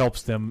 also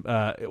helps them,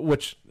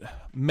 helps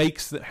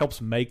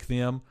make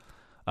them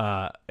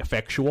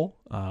effectual.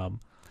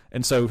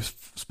 And so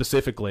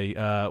specifically,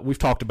 we've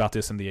talked about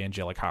this in the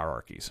angelic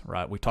hierarchies,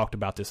 right? We talked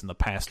about this in the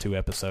past 2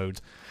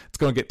 episodes. It's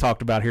going to get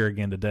talked about here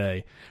again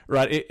today,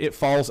 right? It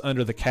falls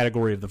under the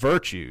category of the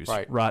virtues,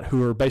 right?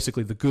 Who are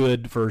basically the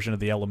good version of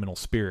the elemental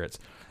spirits,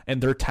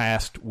 and they're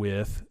tasked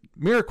with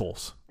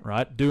miracles,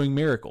 right? Doing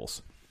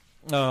miracles.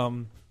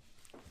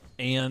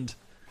 And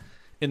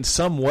in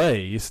some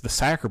ways, the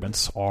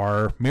sacraments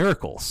are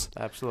miracles.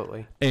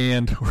 Absolutely.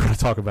 And we're going to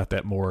talk about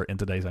that more in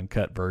today's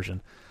uncut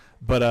version.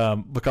 But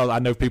because I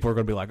know people are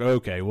going to be like,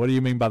 okay, what do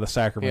you mean by the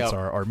sacraments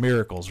are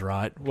miracles,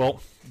 right?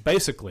 Well,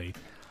 basically,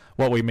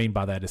 what we mean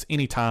by that is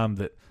any time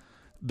that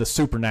the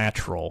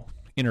supernatural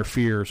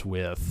interferes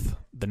with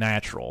the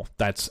natural,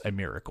 that's a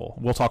miracle.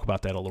 We'll talk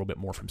about that a little bit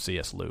more from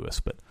C.S.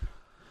 Lewis.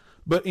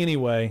 But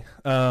anyway,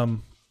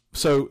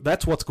 so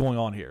that's what's going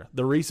on here.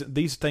 The reason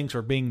these things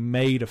are being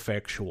made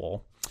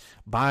effectual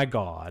by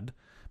God,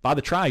 by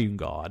the triune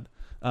God,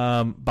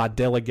 by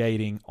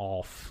delegating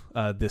off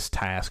this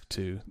task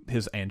to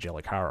his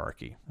angelic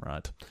hierarchy,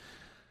 right?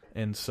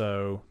 And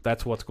so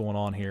that's what's going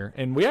on here.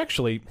 And we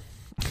actually,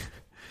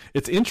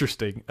 it's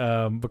interesting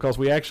because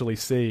we actually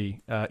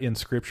see in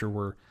Scripture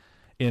where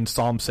in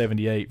Psalm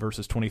 78,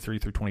 verses 23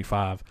 through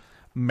 25,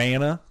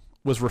 manna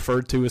was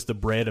referred to as the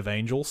bread of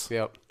angels.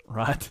 Yep.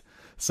 Right?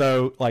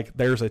 So, like,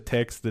 there's a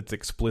text that's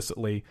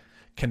explicitly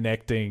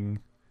connecting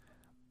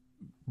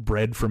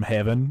bread from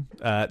heaven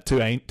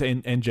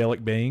to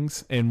angelic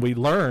beings. And we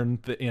learn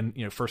that in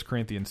 1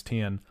 Corinthians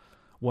 10,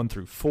 1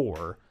 through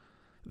 4,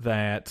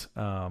 that,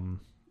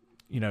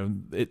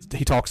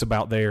 he talks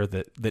about there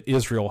that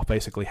Israel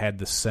basically had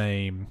the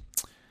same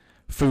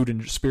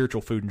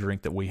spiritual food and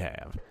drink that we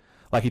have.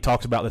 Like, he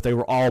talks about that they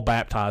were all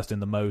baptized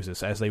into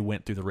Moses as they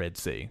went through the Red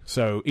Sea.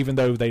 So even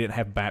though they didn't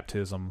have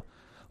baptism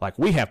like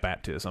we have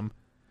baptism,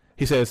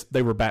 he says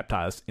they were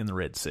baptized in the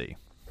Red Sea.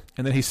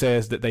 And then he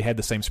says that they had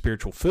the same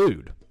spiritual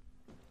food.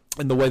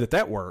 And the way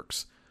that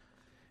works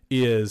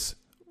is,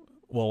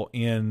 well,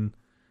 in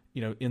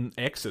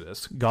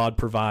Exodus, God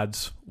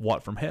provides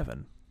what from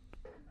heaven?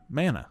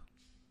 Manna.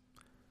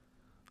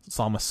 The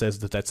psalmist says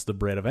that that's the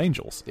bread of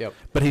angels. Yep.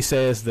 But he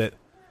says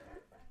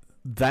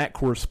that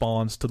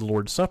corresponds to the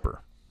Lord's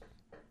Supper,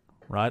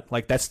 right?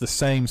 Like, that's the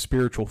same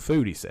spiritual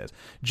food, he says.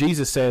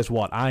 Jesus says,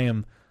 what? I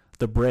am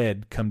the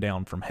bread come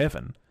down from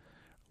heaven.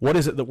 What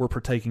is it that we're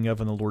partaking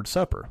of in the Lord's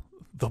Supper?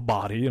 The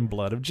body and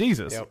blood of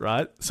Jesus, yep.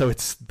 Right? So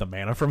it's the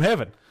manna from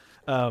heaven.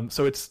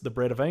 So it's the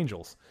bread of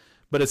angels.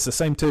 But it's the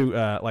same, too,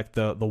 like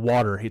the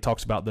water. He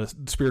talks about the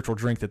spiritual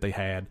drink that they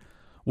had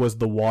was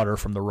the water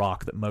from the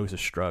rock that Moses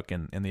struck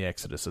in the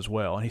Exodus as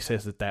well. And he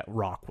says that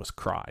rock was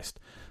Christ.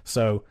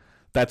 So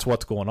that's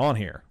what's going on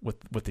here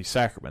with these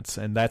sacraments,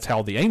 and that's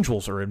how the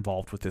angels are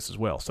involved with this as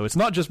well. So it's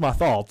not just my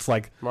thoughts.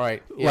 Like,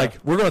 right, yeah. Like,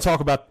 we're going to talk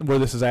about where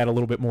this is at a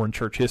little bit more in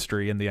church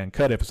history in the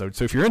Uncut episode.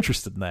 So if you're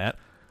interested in that,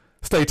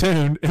 stay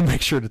tuned and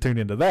make sure to tune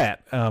into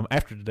that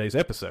after today's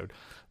episode.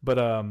 But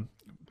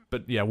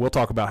yeah, we'll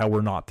talk about how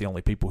we're not the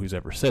only people who's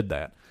ever said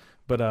that.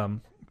 But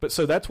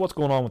so that's what's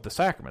going on with the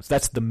sacraments.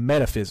 That's the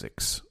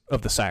metaphysics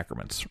of the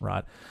sacraments,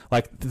 right?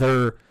 Like,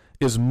 there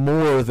is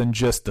more than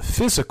just the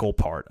physical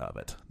part of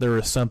it. There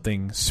is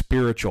something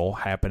spiritual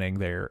happening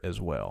there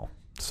as well.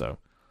 So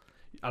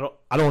I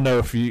don't know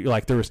if you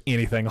there was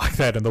anything like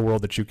that in the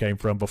world that you came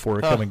from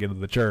before coming into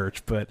the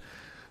church, but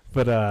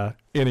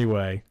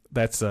anyway,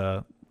 that's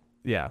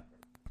yeah.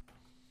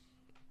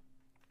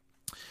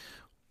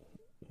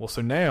 Well,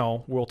 so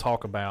now we'll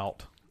talk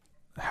about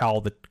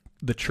how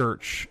the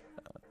church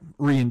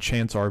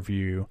re-enchants our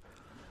view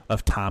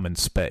of time and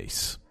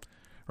space.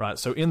 Right,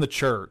 so in the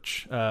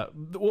church,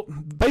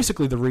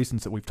 basically the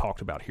reasons that we've talked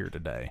about here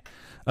today,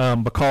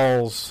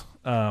 because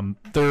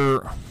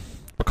the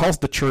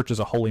church is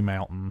a holy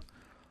mountain,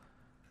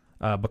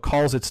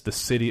 because it's the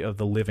city of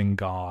the living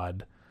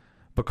God,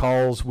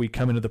 because we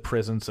come into the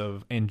presence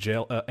of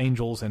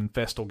angels and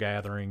festal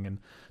gathering, and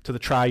to the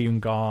triune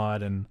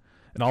God, and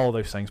all of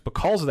those things.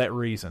 Because of that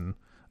reason,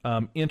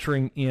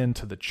 entering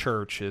into the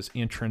church is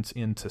entrance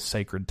into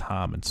sacred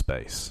time and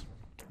space,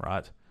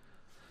 right?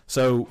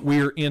 So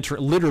we're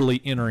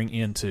literally entering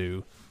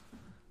into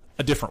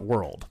a different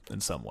world in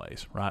some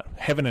ways, right?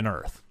 Heaven and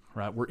earth,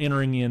 right? We're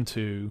entering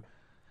into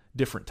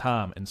different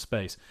time and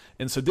space.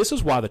 And so this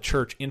is why the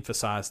church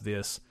emphasized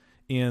this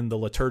in the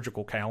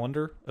liturgical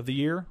calendar of the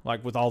year,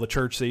 like with all the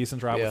church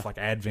seasons, right? Yeah. With like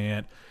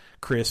Advent,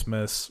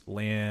 Christmas,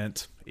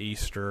 Lent,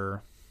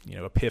 Easter,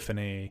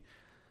 Epiphany,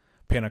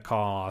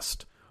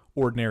 Pentecost,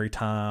 ordinary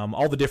time,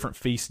 all the different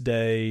feast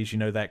days,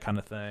 that kind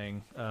of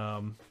thing.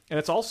 And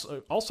it's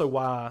also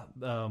why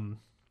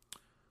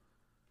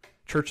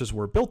churches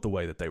were built the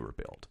way that they were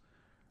built,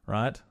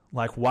 right?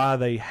 Like, why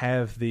they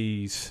have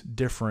these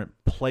different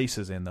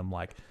places in them,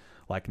 like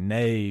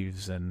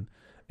naves and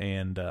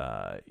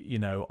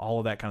all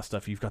of that kind of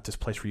stuff. You've got this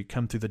place where you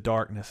come through the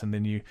darkness, and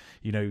then you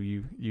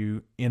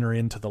enter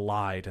into the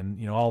light,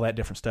 and all that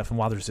different stuff. And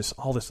why there's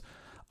all this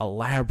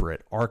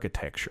elaborate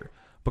architecture.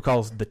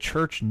 Because the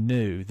church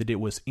knew that it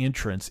was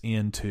entrance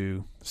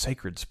into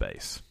sacred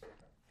space,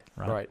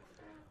 right?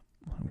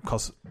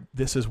 Because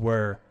this is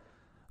where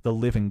the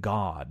living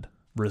God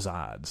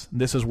resides.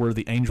 This is where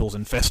the angels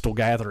in festal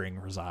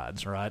gathering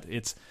resides, right?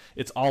 It's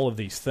all of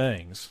these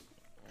things.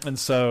 And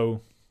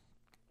so,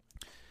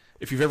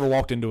 if you've ever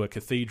walked into a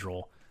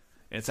cathedral,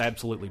 it's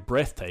absolutely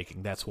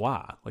breathtaking. That's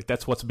why. Like,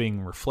 that's what's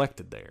being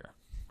reflected there,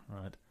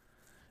 right?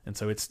 And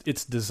so it's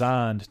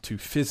designed to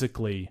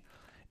physically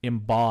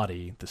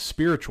embody the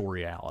spiritual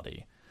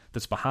reality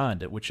that's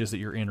behind it, which is that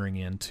you're entering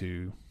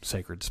into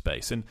sacred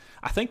space. And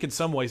I think in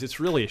some ways it's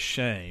really a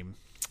shame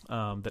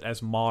that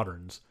as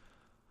moderns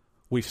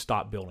we've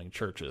stopped building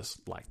churches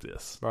like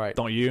this. Right?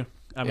 Don't you?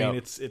 I mean,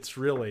 it's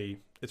really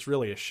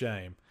a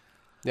shame.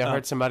 Yeah, I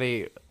heard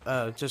somebody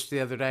just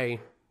the other day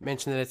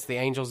mention that it's the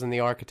angels in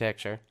the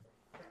architecture.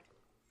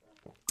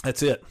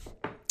 That's it.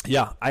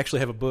 Yeah, I actually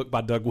have a book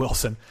by Doug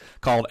Wilson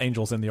called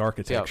 "Angels in the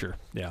Architecture."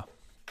 Yeah.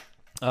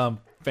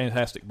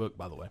 Fantastic book,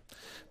 by the way.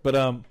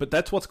 But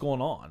that's what's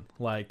going on.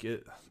 Like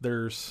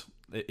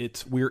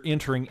we're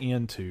entering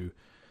into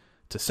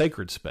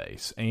sacred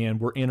space, and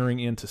we're entering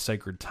into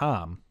sacred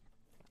time,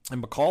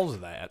 and because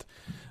of that,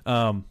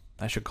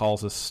 that should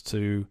cause us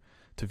to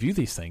view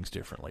these things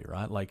differently,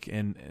 right? Like,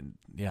 and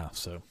yeah,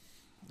 so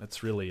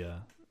that's really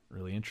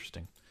really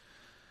interesting.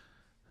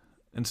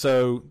 And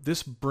so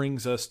this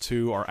brings us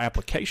to our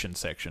application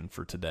section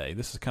for today.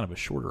 This is kind of a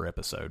shorter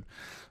episode,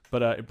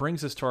 but it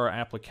brings us to our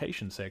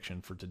application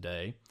section for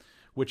today,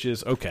 which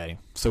is, okay,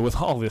 so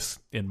with all this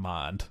in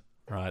mind,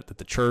 right, that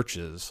the church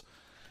is,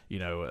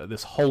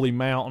 this holy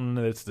mountain,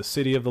 that it's the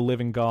city of the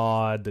living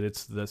God, that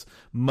it's this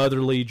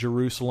motherly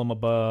Jerusalem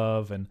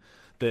above, and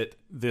that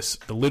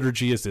the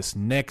liturgy is this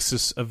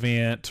nexus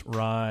event,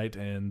 right,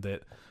 and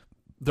that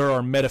there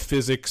are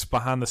metaphysics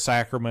behind the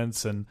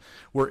sacraments, and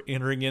we're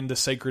entering into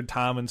sacred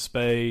time and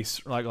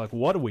space. Like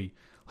what do we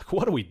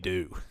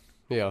do?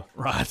 Yeah.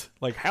 Right.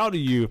 Like how do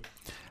you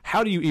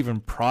even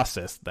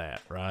process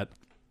that? Right.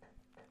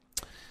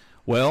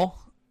 Well,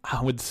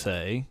 I would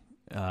say,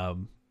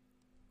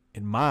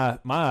 in my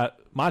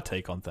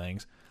take on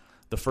things,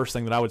 the first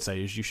thing that I would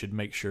say is you should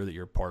make sure that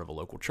you're part of a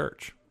local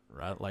church.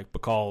 Right. Like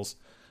because,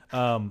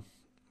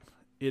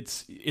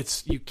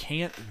 it's you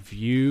can't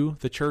view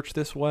the church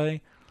this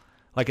way.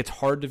 Like, it's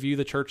hard to view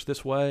the church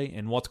this way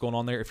and what's going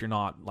on there if you're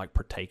not, like,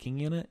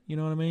 partaking in it. You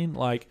know what I mean?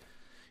 Like,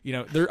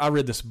 I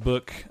read this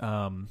book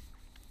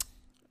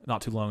not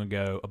too long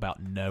ago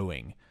about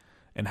knowing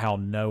and how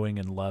knowing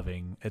and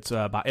loving. It's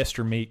by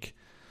Esther Meek.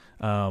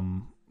 I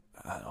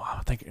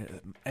think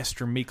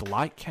Esther Meek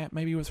Lightcap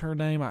maybe was her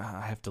name.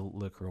 I have to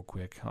look real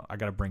quick. I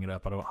got to bring it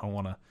up. I don't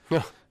want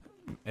to.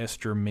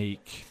 Esther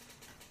Meek.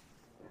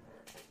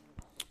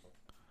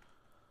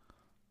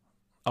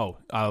 Oh,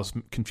 I was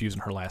confusing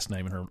her last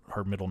name and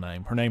her middle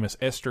name. Her name is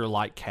Esther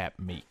Lightcap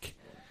Meek.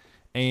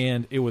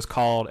 And it was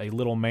called A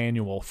Little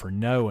Manual for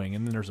Knowing.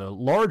 And then there's a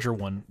larger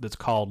one that's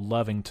called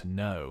Loving to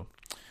Know,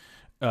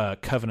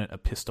 Covenant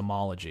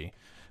Epistemology.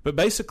 But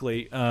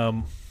basically,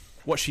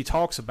 what she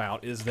talks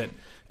about is that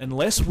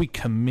unless we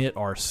commit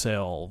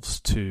ourselves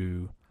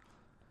to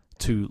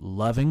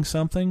loving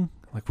something,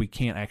 like we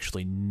can't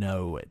actually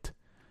know it.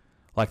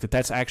 Like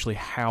that's actually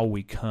how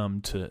we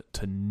come to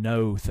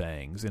know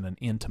things in an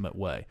intimate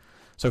way.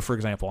 So, for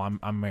example,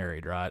 I'm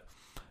married, right?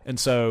 And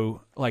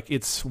so, like,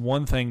 it's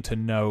one thing to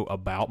know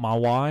about my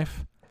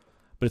wife,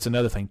 but it's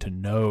another thing to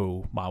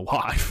know my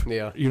wife.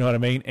 Yeah. You know what I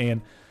mean?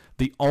 And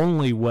the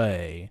only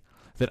way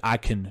that I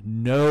can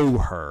know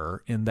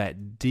her in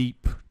that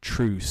deep,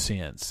 true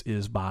sense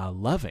is by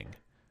loving,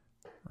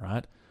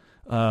 right?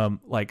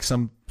 Like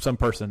some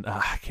person,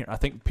 I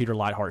think Peter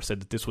Lightheart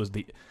said that this was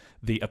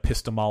the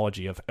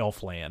epistemology of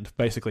Elfland,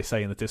 basically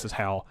saying that this is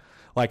how,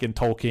 like in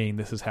Tolkien,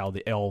 this is how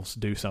the elves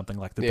do something,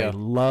 like that. They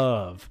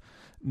love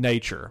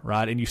nature,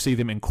 right? And you see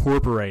them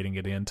incorporating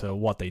it into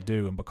what they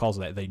do, and because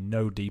of that, they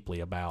know deeply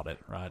about it,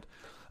 right?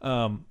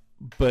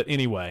 But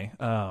anyway,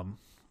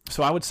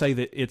 so I would say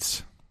that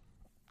it's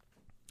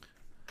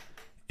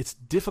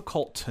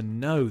difficult to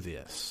know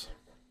this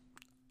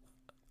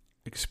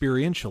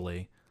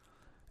experientially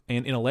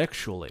and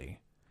intellectually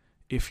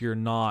if you're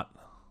not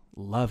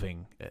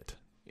loving it.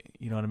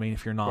 You know what I mean?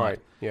 If you're not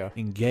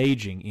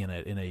engaging in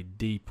it in a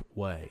deep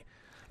way.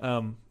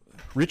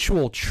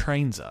 Ritual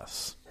trains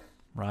us,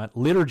 right?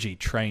 Liturgy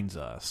trains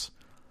us.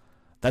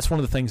 That's one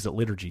of the things that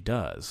liturgy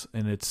does,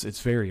 and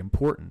it's very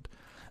important.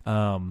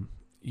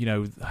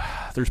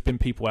 There's been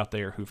people out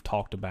there who've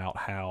talked about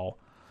how,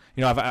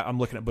 I'm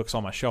looking at books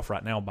on my shelf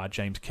right now by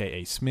James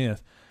K.A.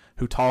 Smith,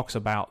 who talks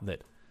about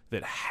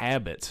that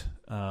habit,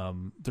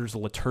 there's a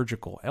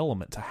liturgical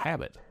element to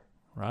habit,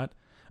 right?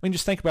 I mean,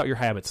 just think about your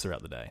habits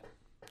throughout the day.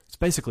 It's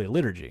basically a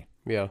liturgy.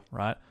 Yeah.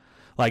 Right?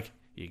 Like,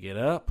 you get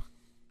up,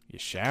 you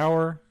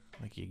shower,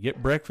 like you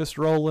get breakfast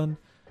rolling,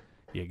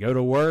 you go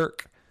to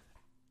work,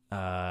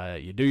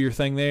 you do your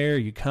thing there,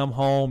 you come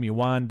home, you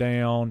wind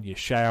down, you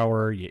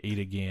shower, you eat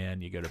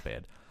again, you go to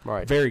bed.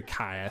 Right. Very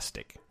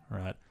chiastic,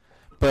 right?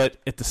 But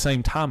at the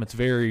same time, it's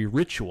very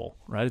ritual,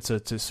 right? It's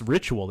a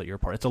ritual that you're a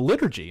part of. It's a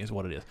liturgy is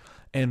what it is.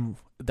 And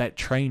that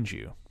trains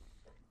you.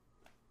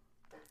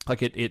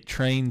 Like, it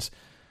trains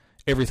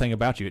everything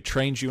about you. It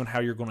trains you in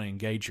how you're going to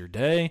engage your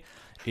day.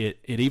 It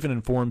even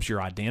informs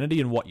your identity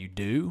and what you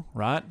do,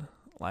 right?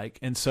 Like,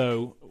 and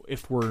so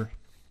if we're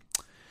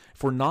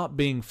not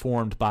being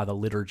formed by the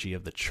liturgy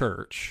of the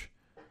church,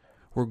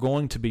 we're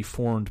going to be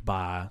formed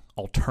by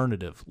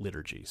alternative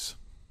liturgies,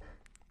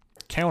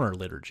 counter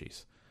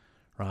liturgies,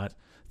 right?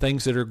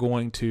 Things that are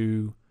going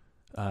to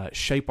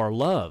shape our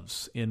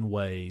loves in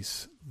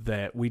ways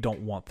that we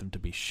don't want them to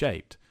be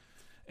shaped.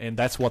 And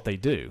that's what they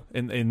do.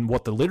 And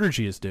what the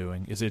liturgy is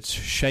doing is it's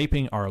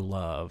shaping our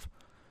love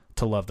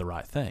to love the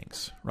right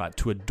things, right?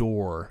 To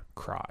adore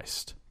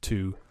Christ,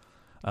 to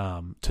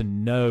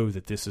know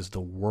that this is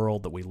the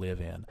world that we live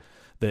in,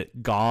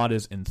 that God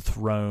is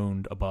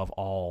enthroned above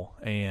all,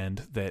 and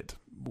that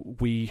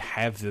we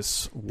have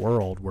this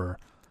world where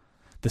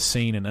the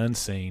seen and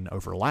unseen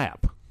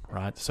overlap,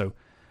 right? So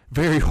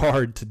very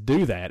hard to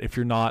do that if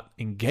you're not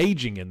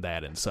engaging in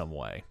that in some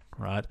way,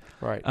 right?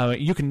 Right.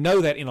 You can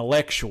know that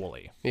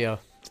intellectually. Yeah.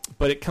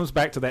 But it comes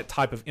back to that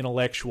type of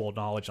intellectual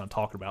knowledge I'm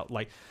talking about.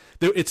 Like,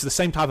 it's the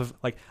same type of,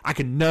 like, I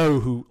can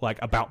know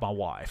about my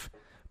wife,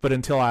 but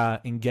until I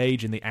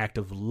engage in the act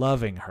of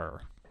loving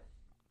her,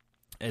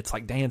 it's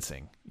like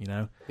dancing, you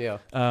know? Yeah.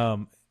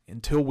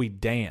 Until we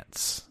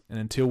dance and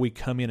until we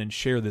come in and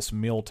share this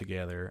meal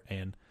together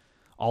and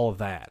all of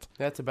that.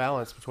 That's a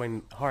balance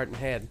between heart and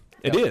head.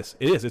 It is.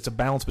 It's a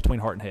balance between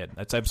heart and head.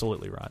 That's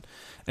absolutely right.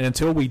 And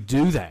until we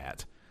do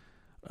that,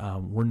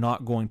 we're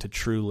not going to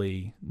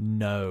truly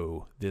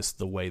know this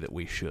the way that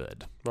we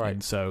should. Right.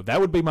 And so that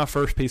would be my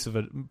first piece of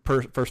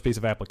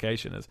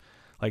application is,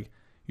 like,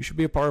 you should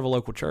be a part of a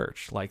local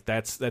church. Like,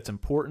 that's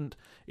important.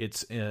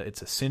 It's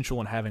essential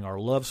in having our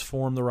loves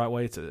formed the right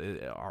way. It's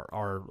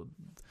our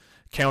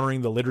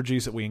countering the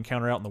liturgies that we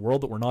encounter out in the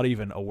world that we're not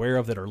even aware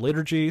of that are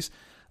liturgies.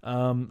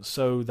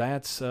 So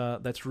that's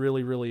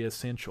really, really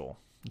essential.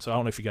 So I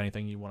don't know if you got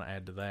anything you want to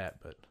add to that,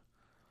 but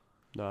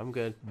no, I'm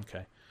good.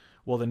 Okay.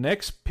 Well, the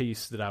next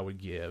piece that I would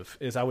give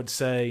is, I would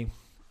say,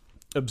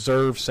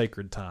 observe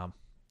sacred time.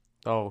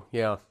 Oh,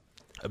 yeah.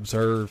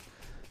 Observe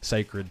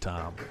sacred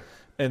time.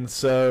 And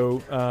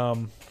so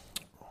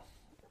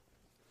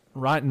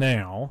right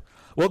now,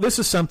 well, this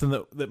is something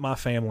that my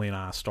family and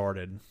I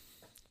started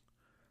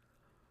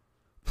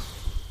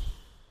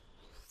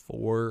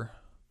 4-5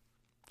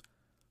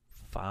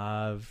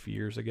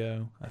 years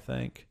ago, I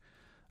think.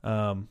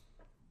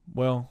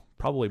 Well,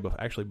 probably 4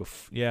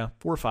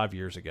 or 5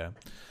 years ago.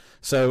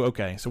 So,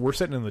 okay, so we're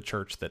sitting in the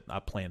church that I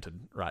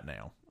planted right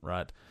now,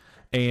 right?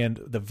 And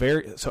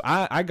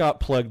I got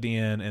plugged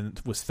in and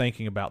was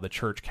thinking about the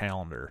church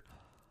calendar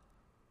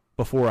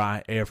before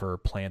I ever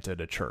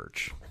planted a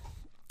church.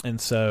 And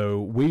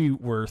so we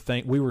were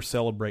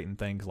celebrating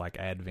things like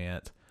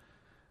Advent,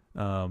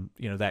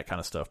 that kind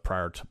of stuff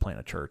prior to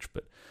planting a church.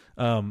 But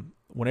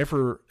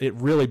whenever it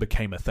really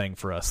became a thing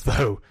for us,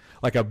 though,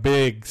 like a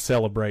big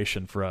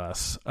celebration for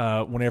us,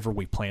 whenever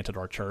we planted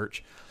our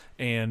church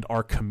and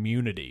our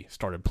community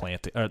started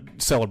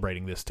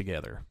celebrating this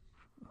together,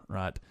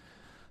 right?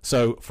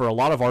 So for a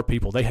lot of our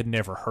people, they had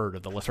never heard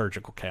of the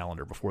liturgical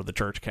calendar before the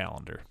church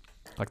calendar.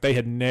 Like, they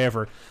had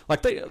never,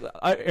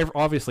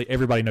 obviously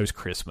everybody knows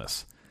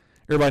Christmas.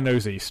 Everybody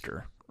knows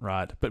Easter,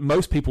 right? But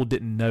most people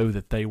didn't know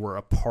that they were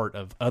a part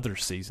of other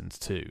seasons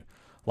too.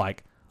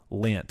 Like,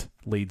 Lent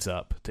leads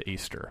up to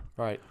Easter.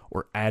 Right.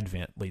 Or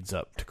Advent leads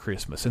up to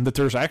Christmas. And that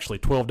there's actually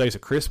 12 days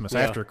of Christmas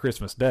after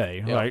Christmas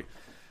Day, right?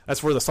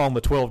 That's where the song,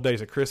 The 12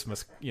 Days of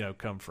Christmas,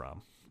 come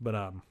from.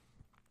 But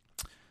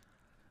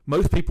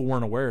most people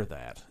weren't aware of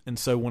that. And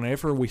so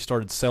whenever we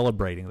started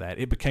celebrating that,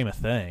 it became a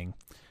thing.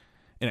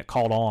 And it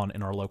caught on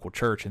in our local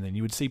church. And then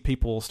you would see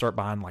people start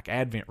buying, like,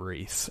 Advent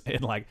wreaths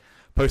and, like,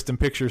 posting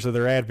pictures of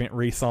their Advent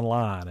wreaths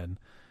online. And,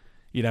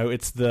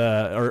 it's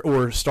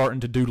or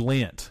starting to do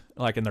Lent,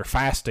 like, and they're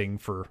fasting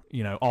for,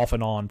 off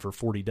and on for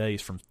 40 days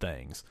from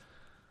things.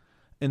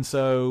 And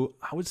so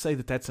I would say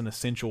that that's an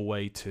essential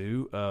way,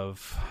 too,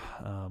 of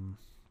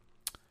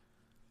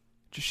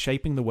just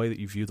shaping the way that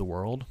you view the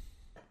world.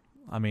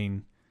 I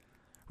mean,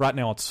 right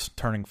now it's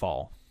turning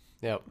fall.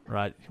 Yep.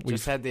 Right?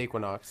 Just had the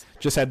equinox.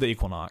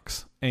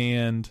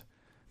 And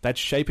that's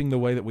shaping the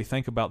way that we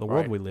think about the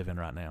world we live in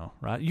right now,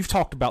 right? You've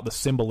talked about the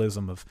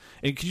symbolism of...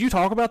 And could you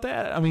talk about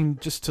that? I mean,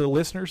 just to the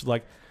listeners,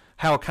 like,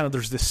 how kind of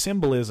there's this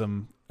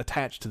symbolism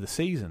attached to the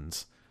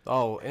seasons.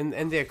 Oh,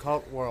 in the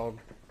occult world,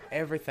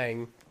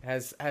 everything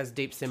has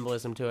deep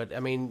symbolism to it. I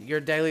mean, your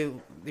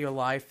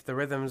life, the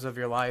rhythms of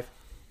your life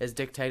is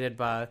dictated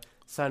by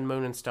sun,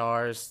 moon, and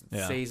stars,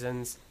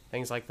 seasons,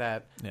 things like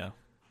that. Yeah.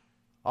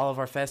 All of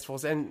our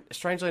festivals, and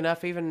strangely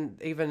enough, even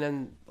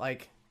in,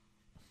 like,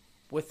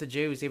 with the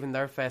Jews, even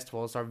their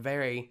festivals are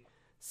very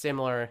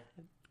similar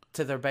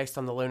to, they're based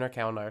on the lunar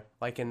calendar,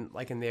 like in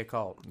the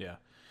occult. Yeah.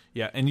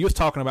 Yeah, and you was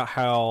talking about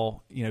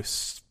how,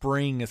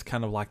 spring is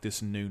kind of like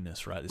this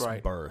newness, right? This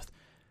birth.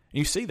 And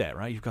you see that,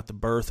 right? You've got the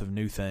birth of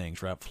new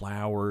things, right?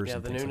 Flowers. Yeah,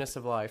 and the newness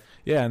of life.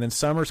 Yeah, and then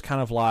summer's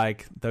kind of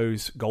like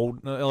those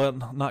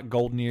not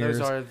golden years.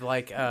 Those are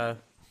like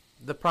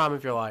the prime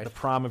of your life. The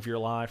prime of your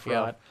life,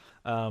 right?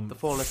 The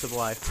fullness of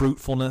life.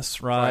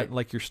 Fruitfulness, right?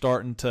 Like, you're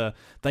starting to,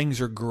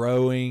 things are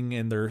growing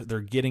and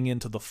they're getting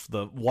into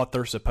the what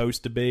they're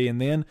supposed to be.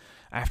 And then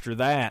after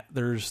that,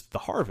 there's the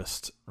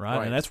harvest,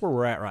 right? And that's where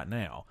we're at right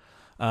now.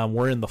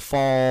 We're in the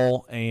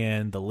fall,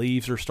 and the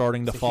leaves are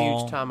starting to fall.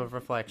 It's a huge time of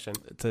reflection.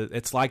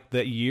 It's like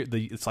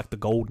it's like the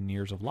golden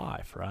years of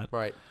life, right?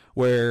 Right.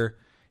 Where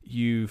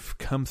you've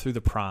come through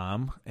the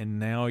prime, and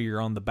now you're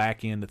on the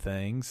back end of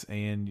things,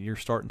 and you're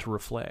starting to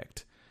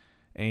reflect.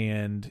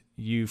 And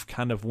you've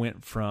kind of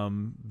went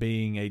from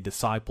being a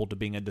disciple to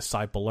being a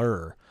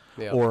discipler,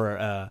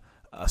 or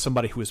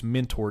somebody who is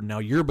mentored. Now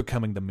you're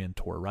becoming the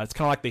mentor, right? It's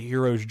kind of like the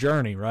hero's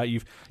journey, right? You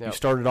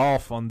started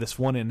off on this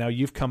one, and now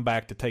you've come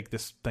back to take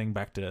this thing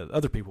back to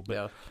other people.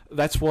 But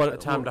that's what a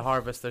time to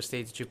harvest those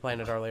seeds that you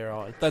planted earlier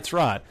on. That's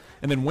right.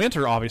 And then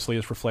winter obviously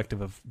is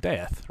reflective of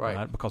death,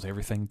 right? Because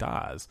everything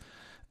dies.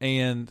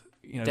 And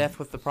death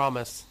with the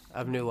promise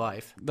of new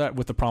life. That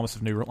with the promise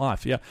of new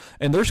life, yeah.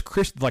 And there's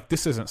like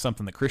this isn't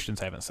something that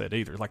Christians haven't said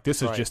either. Like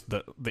this is just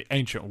the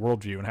ancient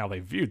worldview and how they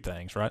viewed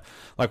things, right?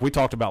 Like we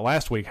talked about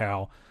last week,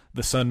 how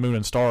the sun, moon,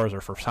 and stars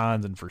are for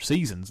signs and for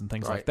seasons and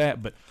things like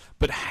that.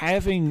 But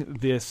having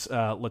this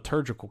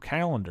liturgical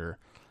calendar,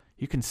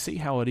 you can see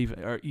how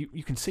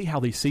you can see how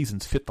these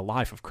seasons fit the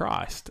life of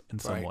Christ in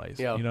some ways.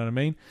 Yeah. You know what I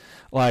mean?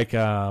 Like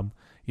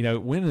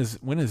when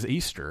is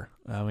Easter?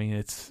 I mean,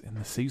 it's in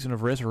the season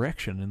of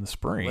resurrection in the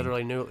spring.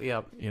 Literally new.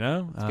 Yep.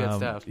 It's good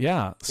stuff.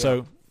 Yeah.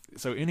 So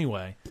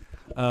anyway,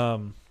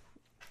 so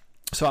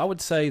I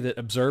would say that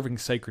observing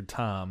sacred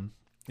time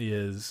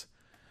is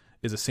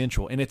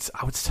essential, and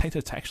I would say that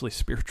it's actually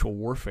spiritual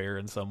warfare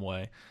in some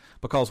way,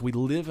 because we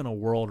live in a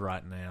world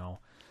right now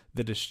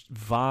that is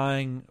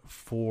vying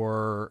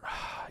for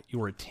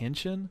your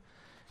attention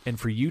and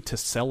for you to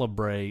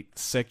celebrate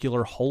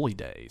secular holy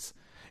days.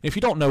 If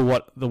you don't know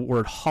what the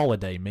word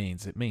holiday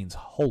means, it means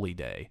holy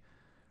day,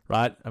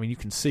 right? I mean, you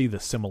can see the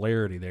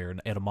similarity there in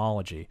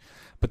etymology,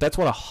 but that's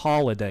what a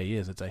holiday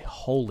is. It's a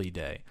holy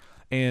day.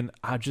 And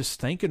I'm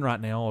just thinking right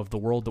now of the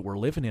world that we're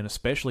living in,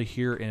 especially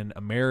here in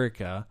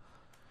America,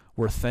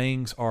 where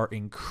things are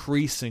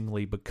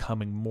increasingly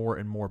becoming more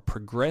and more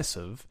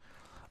progressive.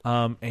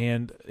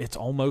 And it's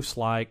almost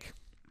like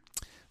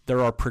there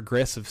are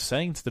progressive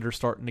saints that are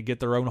starting to get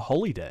their own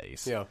holy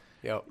days. Yeah.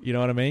 Yep. You know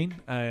what I mean?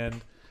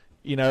 And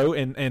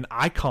and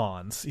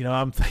icons.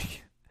 I'm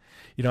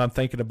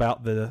thinking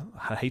about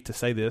I hate to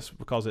say this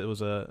because it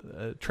was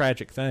a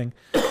tragic thing,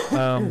 but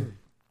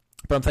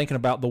I'm thinking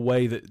about the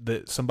way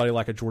that somebody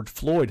like a George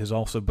Floyd has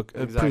also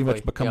pretty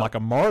much become like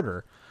a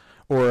martyr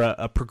or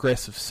a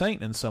progressive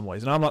saint in some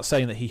ways. And I'm not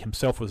saying that he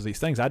himself was these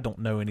things. I don't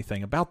know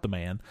anything about the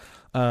man,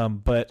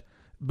 but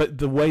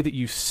the way that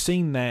you've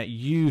seen that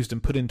used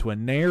and put into a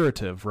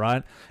narrative,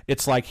 right?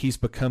 It's like he's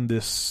become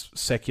this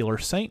secular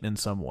saint in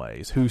some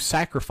ways who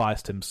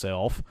sacrificed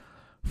himself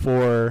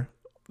for,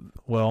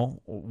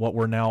 well,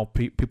 what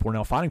people are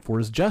now fighting for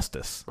is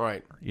justice.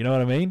 Right. You know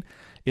what I mean?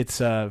 It's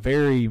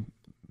very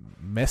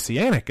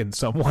messianic in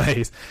some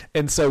ways.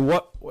 And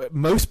so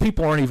most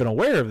people aren't even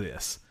aware of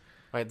this.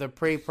 Right. They're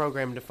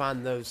pre-programmed to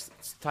find those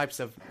types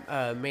of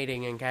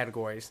meaning and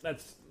categories.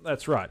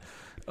 That's right.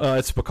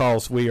 It's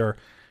because we are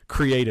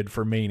created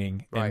for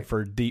meaning and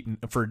for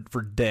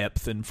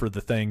depth and for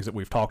the things that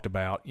we've talked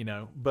about,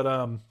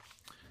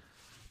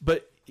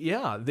 but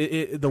yeah,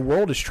 the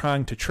world is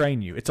trying to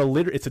train you. It's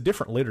a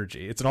different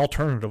liturgy. It's an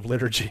alternative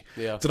liturgy.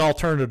 Yeah. It's an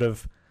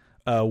alternative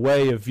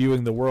way of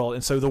viewing the world.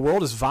 And so the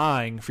world is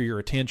vying for your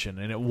attention,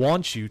 and it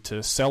wants you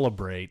to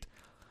celebrate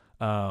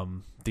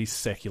these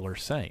secular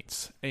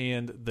saints.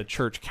 And the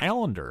church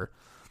calendar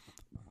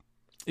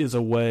is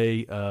a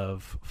way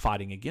of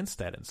fighting against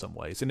that in some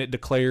ways. And it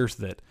declares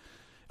that,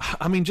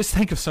 I mean, just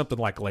think of something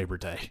like Labor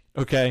Day,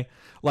 okay?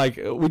 Like,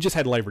 we just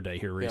had Labor Day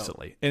here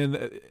recently. Yeah.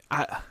 And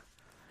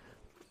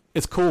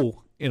it's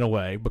cool in a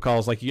way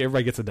because, like,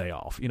 everybody gets a day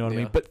off, you know what I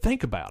mean? But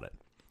think about it.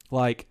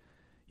 Like,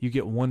 you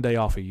get one day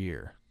off a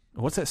year.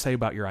 What's that say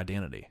about your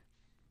identity?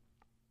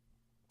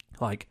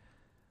 Like,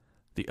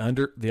 the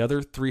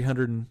other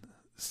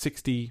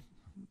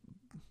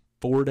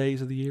 364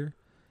 days of the year?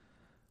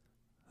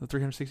 The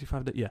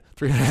 365 days? Yeah.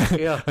 300,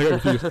 yeah. I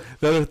got confused.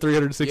 The other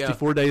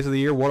 364 days of the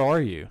year, what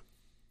are you?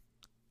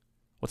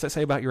 What's that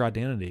say about your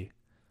identity?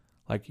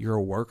 Like, you're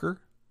a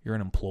worker? You're an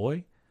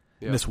employee?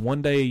 Yeah. And this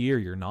one day a year,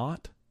 you're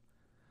not?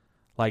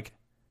 Like,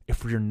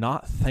 if you're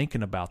not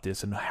thinking about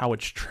this and how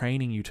it's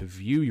training you to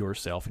view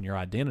yourself and your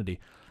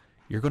identity,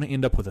 you're going to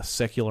end up with a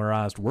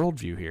secularized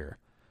worldview here.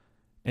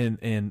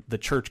 And the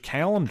church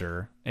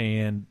calendar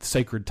and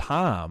sacred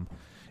time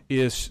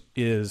is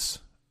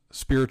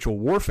spiritual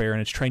warfare,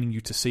 and it's training you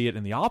to see it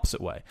in the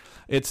opposite way.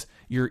 It's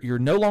you're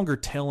no longer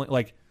telling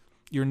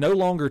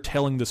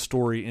the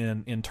story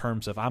in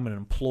terms of I'm an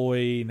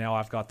employee, now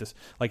I've got this.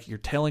 Like, you're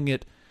telling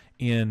it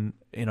in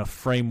a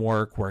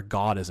framework where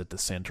God is at the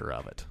center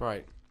of it.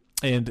 Right.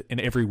 And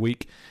every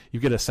week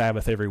you get a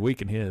Sabbath every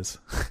week in his.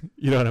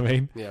 You know what I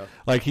mean? Yeah.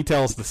 Like, he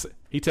tells the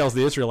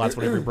Israelites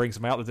whenever he brings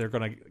them out that they're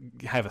going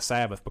to have a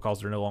Sabbath because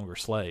they're no longer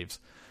slaves.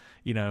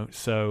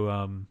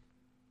 So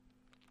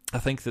I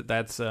think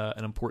that's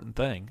an important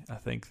thing. I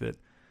think that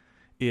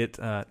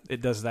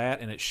it does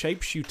that, and it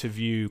shapes you to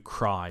view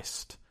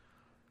Christ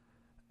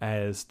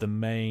as the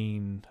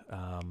main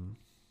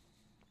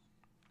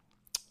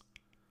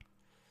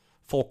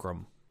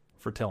fulcrum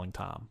for telling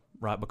time,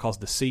 right? Because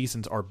the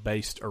seasons are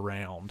based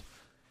around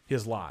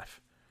his life.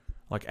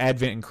 Like,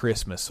 Advent and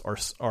Christmas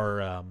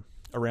are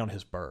around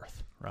his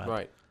birth, right?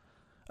 Right.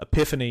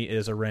 Epiphany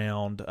is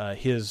around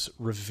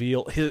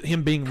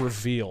him being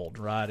revealed,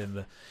 right?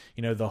 And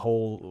the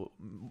whole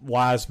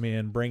wise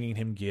men bringing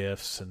him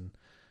gifts and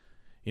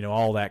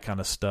all that kind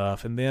of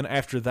stuff. And then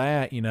after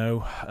that,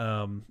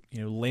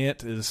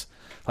 Lent is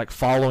like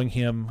following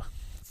him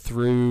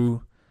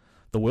through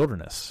the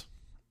wilderness,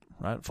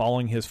 right?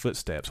 Following his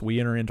footsteps. We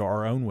enter into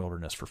our own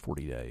wilderness for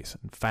 40 days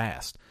and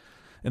fast.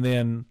 And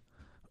then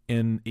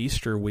in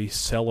Easter we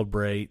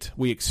experience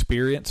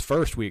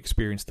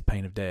the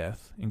pain of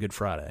death in Good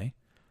Friday.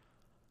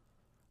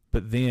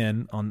 But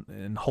then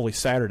on Holy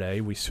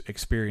Saturday we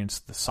experience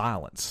the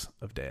silence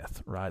of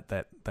death, right?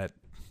 That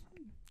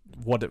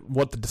what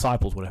the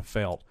disciples would have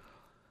felt.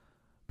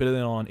 But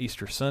then on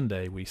Easter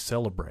Sunday we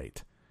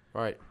celebrate.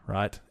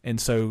 Right? And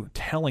so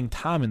telling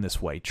time in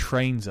this way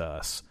trains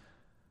us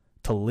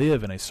to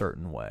live in a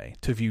certain way,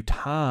 to view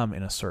time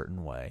in a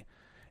certain way.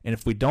 And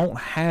if we don't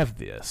have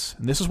this,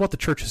 and this is what the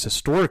church has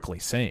historically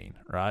seen,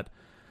 right?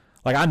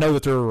 Like, I know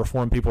that there are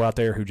Reformed people out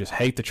there who just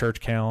hate the church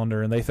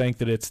calendar, and they think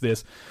that it's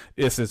this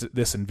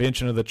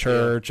invention of the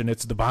church, and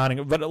it's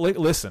divining. But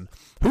listen,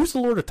 who's the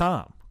Lord of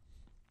time?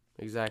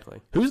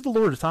 Exactly. Who's the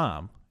Lord of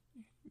time?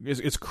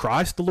 Is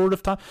Christ the Lord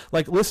of time?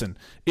 Like, listen,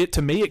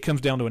 to me, it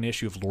comes down to an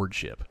issue of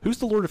lordship. Who's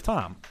the Lord of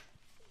time?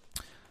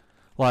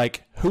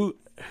 Like, who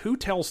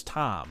tells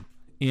time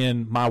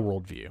in my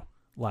worldview?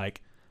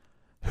 Like,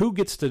 who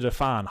gets to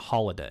define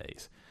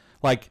holidays?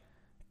 Like,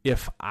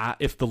 if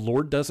the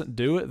Lord doesn't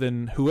do it,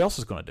 then who else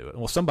is going to do it?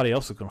 Well, somebody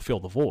else is going to fill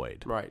the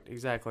void. Right,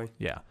 exactly.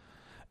 Yeah.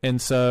 And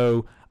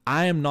so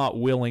I am not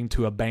willing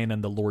to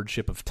abandon the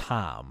lordship of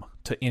time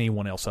to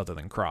anyone else other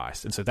than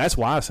Christ. And so that's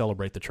why I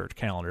celebrate the church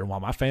calendar and why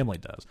my family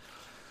does.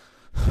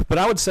 But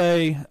I would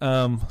say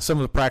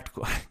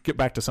get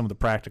back to some of the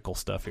practical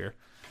stuff here.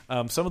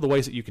 Some of the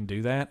ways that you can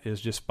do that is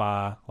just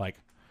by, like,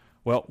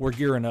 well, we're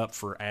gearing up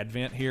for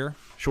Advent here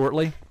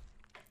shortly.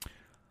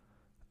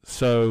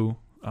 So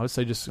I would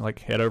say just like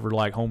head over to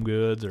like Home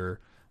Goods or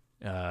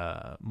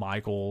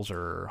Michael's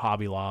or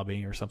Hobby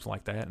Lobby or something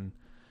like that and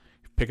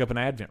pick up an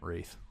Advent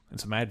wreath and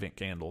some Advent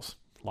candles.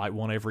 Light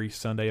one every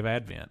Sunday of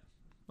Advent.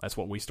 That's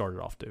what we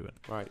started off doing.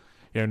 Right.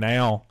 You know,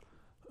 now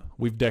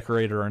we've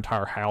decorated our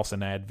entire house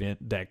in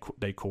Advent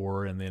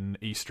decor and then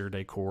Easter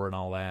decor and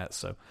all that.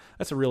 So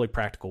that's a really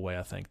practical way,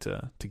 I think,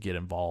 to get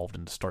involved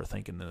and to start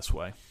thinking this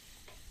way.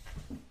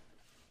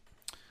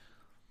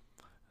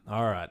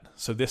 All right.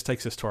 So this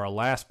takes us to our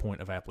last point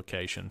of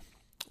application,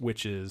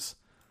 which is,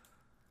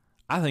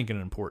 I think,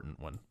 an important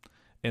one.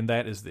 And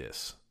that is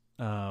this.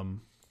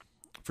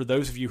 For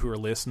those of you who are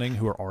listening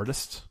who are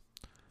artists,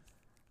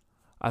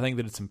 I think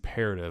that it's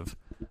imperative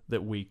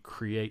that we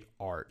create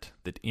art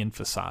that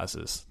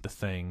emphasizes the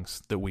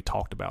things that we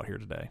talked about here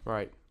today.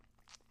 Right.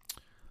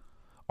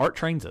 Art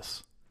trains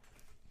us.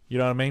 You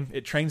know what I mean?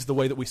 It trains the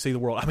way that we see the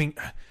world. I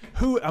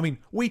mean,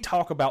 we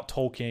talk about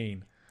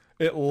Tolkien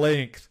at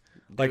length,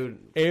 like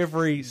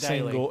every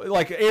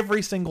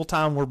single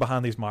time we're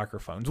behind these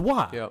microphones.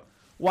 Why? Yep.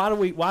 Why do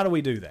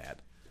we do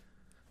that?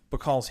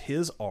 Because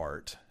his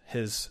art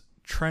has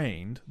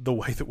trained the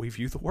way that we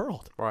view the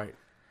world. Right.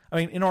 I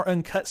mean, in our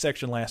Uncut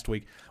section last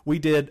week, we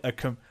did a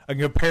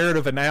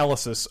comparative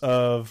analysis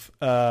of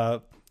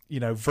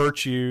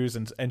virtues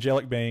and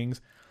angelic beings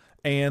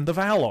and the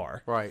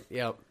Valar. Right.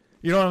 Yep.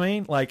 You know what I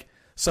mean? Like,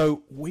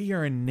 so we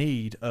are in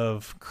need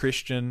of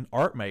Christian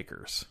art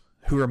makers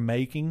who are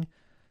making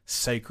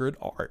sacred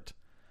art.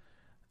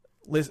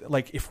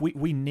 Like, if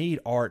we need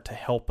art to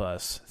help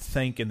us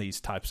think in these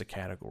types of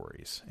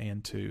categories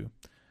and to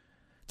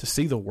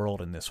see the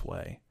world in this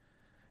way.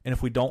 And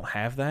if we don't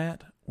have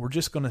that, we're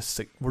just going to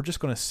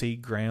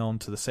cede ground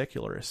to the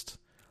secularists.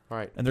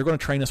 Right. And they're going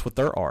to train us with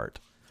their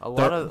art. A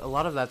lot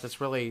of that that's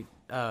really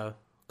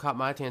caught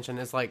my attention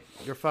is like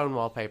your phone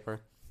wallpaper.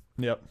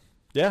 Yep.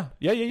 Yeah.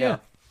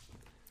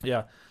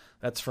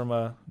 That's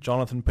from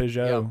Jonathan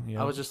Peugeot. Yep. You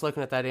know. I was just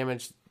looking at that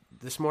image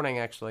this morning,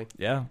 actually.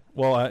 Yeah.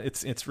 Well,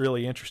 it's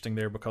really interesting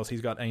there because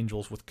he's got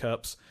angels with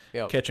cups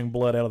catching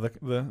blood out of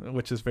the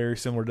which is very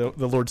similar to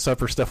the Lord's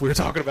Supper stuff we were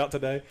talking about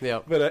today.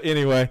 Yeah. But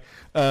anyway,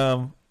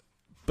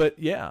 but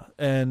yeah,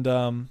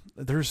 and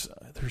there's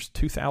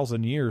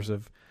 2,000 years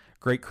of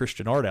great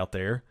Christian art out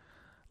there.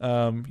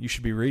 You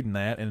should be reading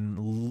that and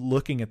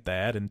looking at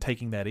that and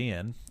taking that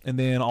in, and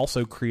then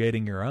also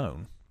creating your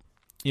own.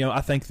 You know,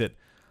 I think that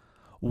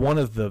one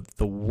of the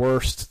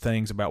worst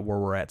things about where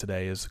we're at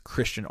today is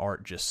Christian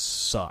art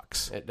just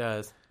sucks. It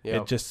does.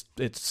 Yep.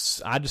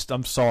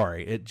 I'm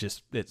sorry.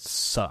 It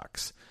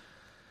sucks.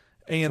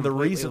 And the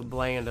reason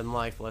bland and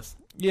lifeless.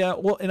 Yeah,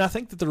 well, and I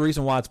think that the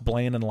reason why it's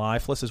bland and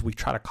lifeless is we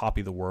try to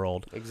copy the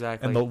world.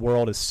 Exactly. And the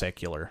world is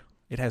secular.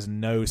 It has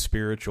no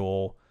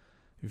spiritual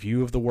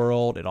view of the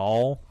world at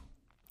all.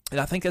 And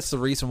I think that's the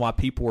reason why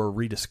people are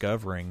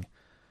rediscovering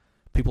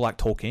people like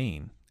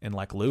Tolkien and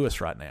like Lewis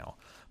right now,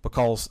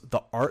 because the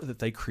art that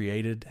they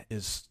created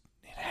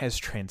has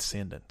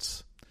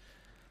transcendence.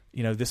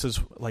 You know, this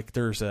is like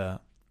there's an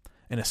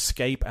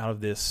escape out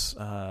of this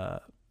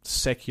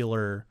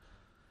secular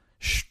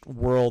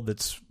world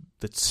that's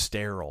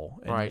sterile.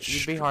 And right.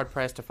 You'd be hard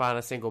pressed to find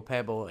a single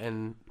pebble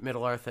in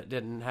Middle Earth that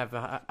didn't have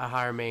a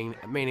higher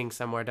meaning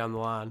somewhere down the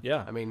line.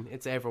 Yeah. I mean,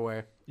 it's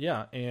everywhere.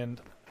 Yeah, and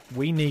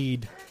we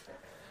need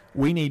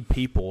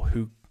people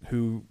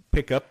who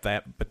pick up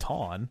that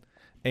baton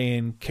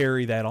and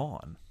carry that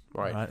on.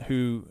 Right.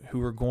 Who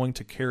are going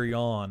to carry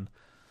on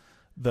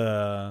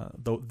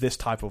this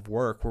type of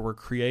work where we're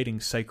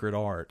creating sacred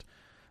art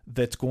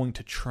that's going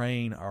to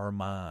train our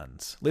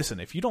minds. Listen,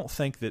 if you don't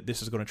think that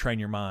this is going to train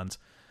your minds,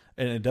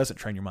 and it doesn't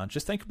train your mind.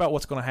 Just think about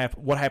what's going to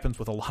happen. What happens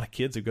with a lot of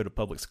kids who go to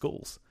public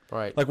schools?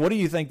 Right. Like, what do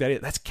you think that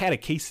is? That's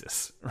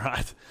catechesis,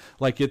 right?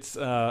 Like, it's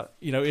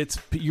it's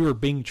you are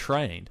being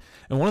trained,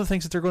 and one of the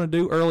things that they're going to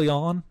do early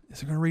on is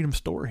they're going to read them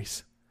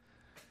stories.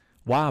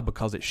 Why?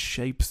 Because it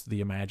shapes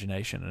the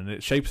imagination, and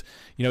it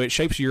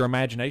shapes your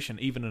imagination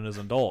even as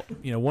an adult.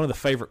 One of the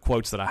favorite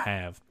quotes that I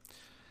have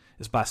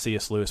is by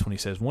C.S. Lewis when he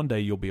says, "One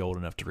day you'll be old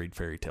enough to read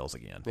fairy tales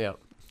again." Yeah.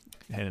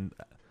 And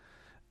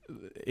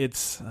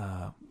it's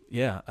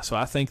so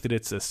I think that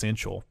it's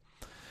essential.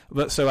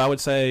 But so I would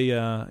say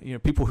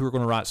people who are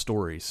going to write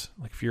stories,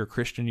 like if you're a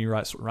Christian, you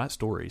write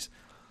stories.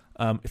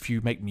 If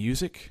you make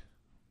music,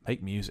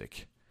 make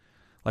music.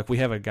 Like we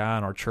have a guy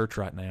in our church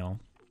right now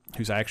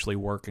who's actually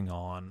working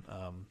on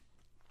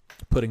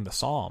putting the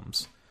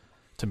Psalms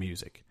to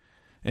music.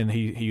 And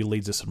he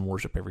leads us in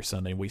worship every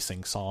Sunday. We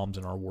sing Psalms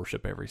in our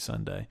worship every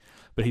Sunday.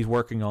 But he's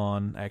working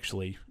on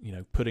actually,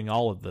 putting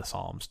all of the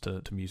Psalms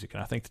to music.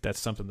 And I think that's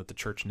something that the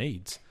church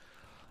needs.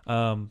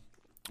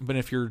 But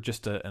if you're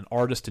just an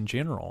artist in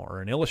general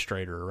or an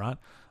illustrator, right,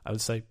 I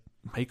would say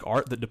make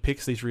art that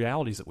depicts these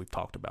realities that we've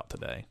talked about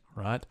today,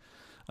 right?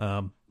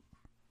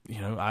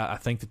 I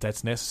think that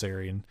that's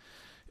necessary. And,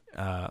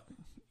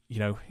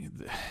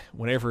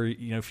 whenever,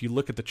 if you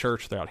look at the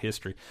church throughout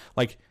history,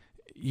 like,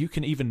 you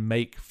can even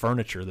make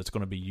furniture that's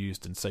going to be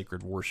used in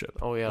sacred worship.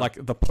 Oh, yeah.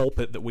 Like the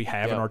pulpit that we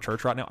have in our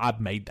church right now,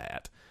 I've made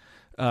that.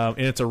 And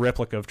it's a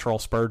replica of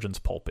Charles Spurgeon's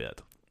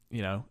pulpit.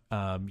 You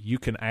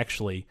can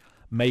actually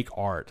make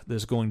art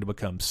that's going to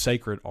become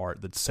sacred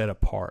art that's set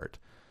apart.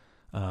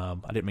 I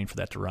didn't mean for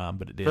that to rhyme,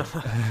 but it did.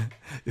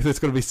 It's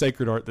going to be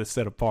sacred art that's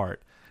set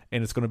apart,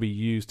 and it's going to be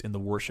used in the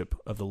worship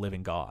of the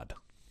living God.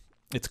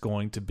 It's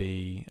going to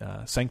be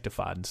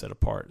sanctified and set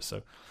apart.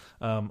 So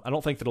I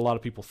don't think that a lot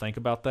of people think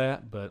about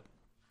that, but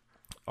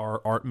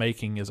our art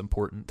making is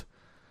important,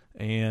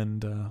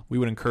 and we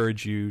would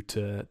encourage you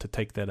to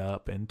take that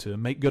up and to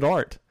make good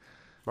art.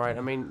 Right.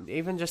 I mean,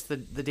 even just the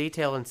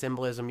detail and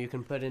symbolism you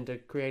can put into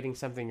creating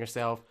something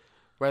yourself,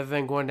 rather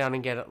than going down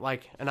and get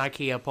like an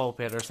IKEA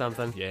pulpit or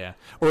something. Yeah.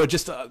 Or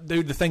just,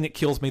 dude, the thing that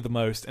kills me the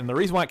most, and the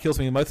reason why it kills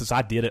me the most is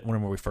I did it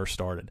when we first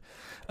started.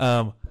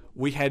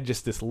 We had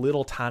just this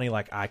little tiny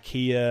like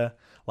IKEA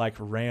like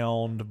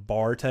round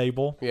bar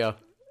table. Yeah.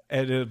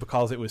 And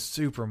because it was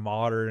super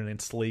modern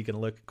and sleek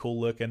and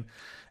cool looking,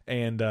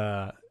 and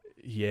a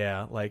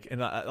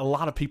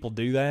lot of people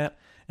do that,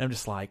 and I'm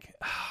just like,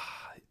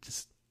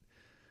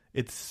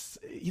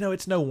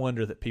 it's no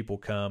wonder that people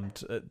come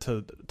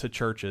to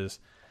churches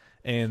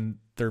and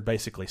they're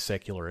basically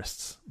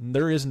secularists.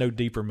 There is no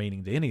deeper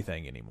meaning to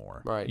anything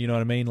anymore. Right. You know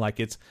what I mean? Like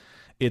it's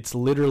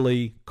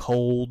literally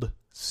cold,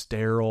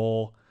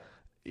 sterile,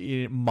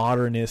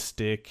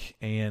 modernistic,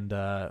 and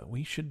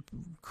we should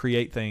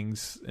create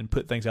things and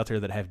put things out there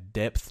that have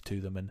depth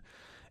to them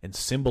and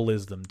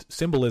symbolism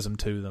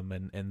to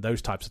them and those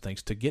types of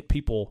things to get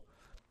people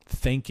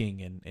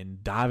thinking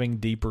and diving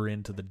deeper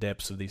into the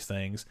depths of these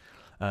things,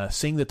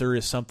 seeing that there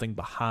is something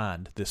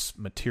behind this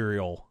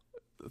material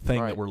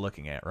thing that we're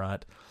looking at,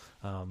 right?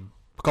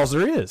 Because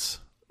there is,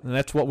 and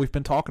that's what we've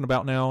been talking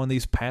about now in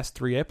these past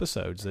 3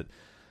 episodes, that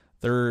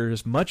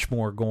there's much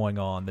more going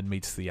on than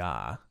meets the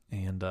eye.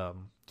 And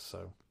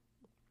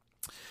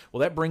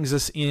that brings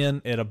us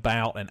in at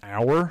about an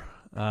hour.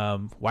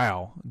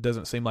 Wow, it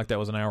doesn't seem like that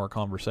was an hour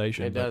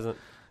conversation. It doesn't.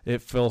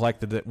 It feels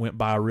like that it went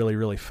by really,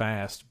 really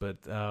fast, but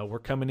we're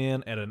coming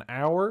in at an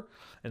hour,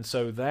 and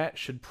so that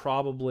should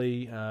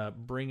probably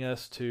bring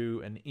us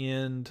to an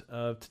end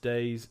of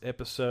today's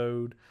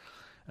episode.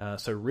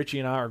 So Richie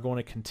and I are going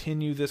to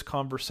continue this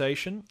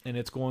conversation, and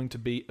it's going to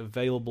be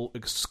available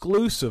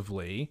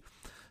exclusively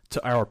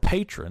to our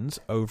patrons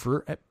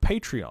over at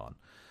Patreon.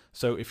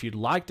 So if you'd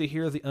like to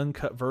hear the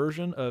uncut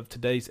version of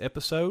today's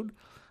episode,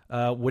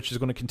 which is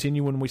going to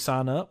continue when we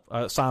sign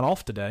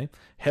off today,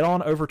 head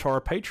on over to our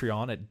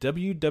Patreon at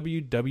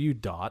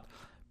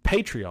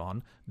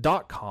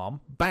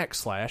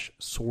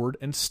www.patreon.com/sword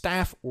and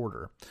staff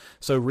order.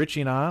 So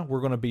Richie and I, we're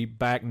going to be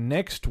back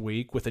next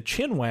week with a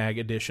chinwag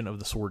edition of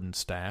the Sword and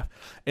Staff,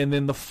 and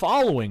then the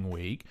following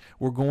week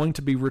we're going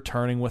to be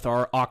returning with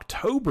our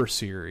October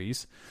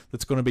series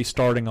that's going to be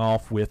starting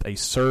off with a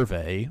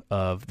survey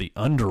of the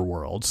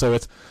underworld. So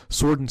it's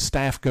Sword and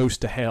Staff Goes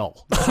to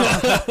Hell.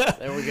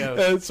 There we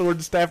go. Sword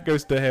and Staff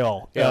Goes to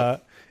Hell.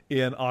 Yep.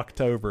 In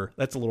October.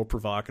 That's a little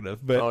provocative,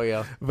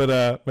 but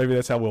maybe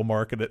that's how we'll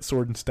market it.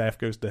 Sword and Staff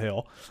Goes to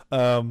Hell.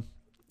 But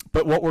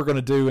what we're going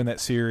to do in that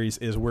series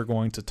is we're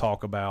going to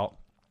talk about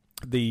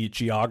the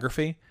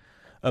geography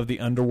of the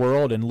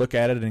underworld and look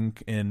at it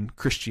in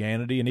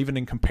Christianity and even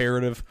in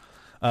comparative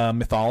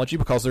mythology,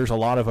 because there's a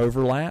lot of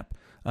overlap.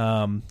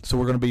 So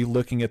we're going to be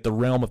looking at the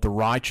realm of the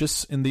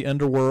righteous in the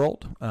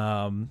underworld,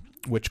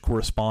 which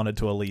corresponded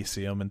to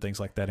Elysium and things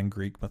like that in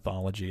Greek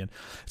mythology, and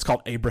it's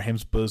called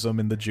Abraham's bosom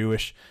in the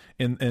Jewish,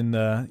 in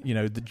the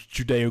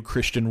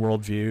Judeo-Christian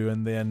worldview.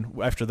 And then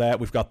after that,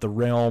 we've got the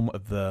realm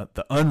of the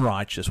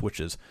unrighteous, which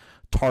is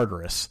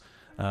Tartarus,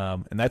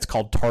 And that's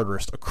called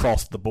Tartarist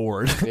across the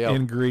board Yep.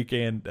 in Greek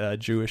and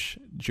Jewish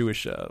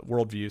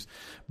worldviews.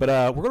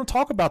 But we're going to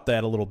talk about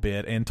that a little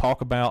bit and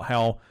talk about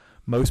how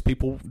most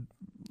people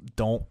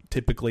don't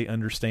typically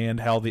understand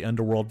how the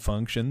underworld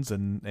functions,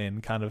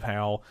 and kind of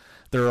how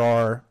there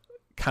are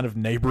kind of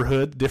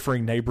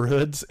differing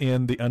neighborhoods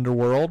in the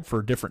underworld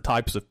for different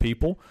types of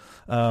people.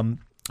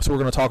 So we're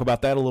going to talk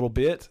about that a little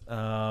bit.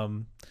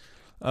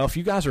 If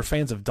you guys are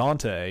fans of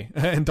Dante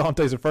and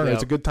Dante's Inferno,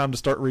 It's a good time to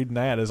start reading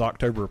that as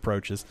October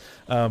approaches.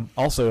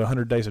 Also,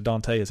 100 Days of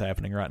Dante is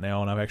happening right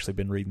now, and I've actually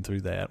been reading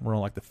through that. We're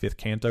on like the 5th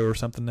canto or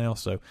something now.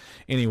 So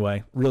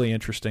anyway, really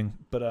interesting.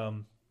 But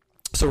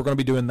so we're going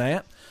to be doing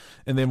that.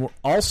 And then we're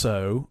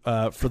also,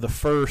 for the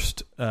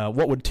first,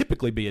 what would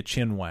typically be a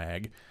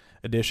Chinwag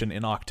edition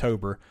in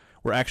October,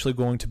 we're actually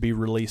going to be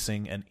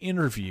releasing an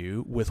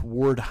interview with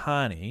Ward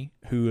Heine,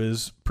 who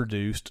has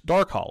produced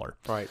Dark Holler.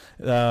 Right.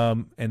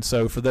 And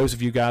so for those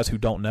of you guys who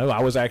don't know,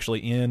 I was actually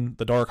in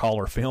the Dark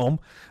Holler film.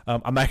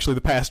 I'm actually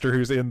the pastor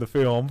who's in the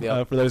film.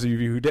 Yep. For those of you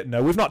who didn't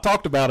know, we've not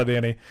talked about it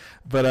any,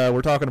 but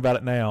we're talking about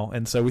it now.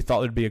 And so we thought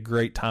it'd be a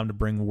great time to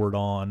bring Ward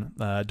on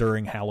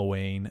during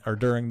Halloween or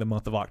during the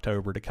month of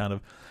October to kind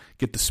of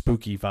get the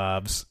spooky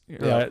vibes.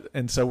 Yep. Right?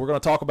 And so we're going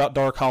to talk about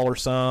Dark Holler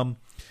some.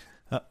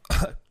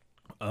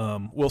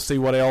 We'll see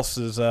what else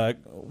is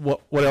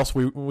what else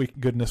we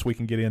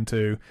can get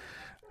into.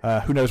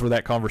 Who knows where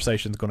that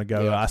conversation is going to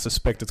go? Yeah. I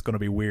suspect it's going to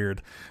be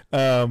weird.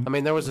 I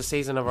mean, there was a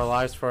season of our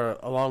lives for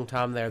a long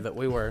time there that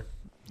we were,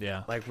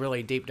 Yeah, like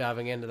really deep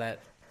diving into that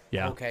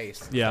whole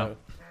case. Yeah, So,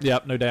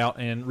 yep, no doubt.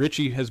 And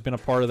Richie has been a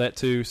part of that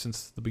too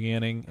since the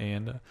beginning,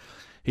 and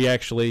he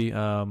actually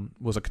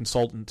was a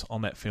consultant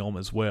on that film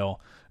as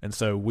well. And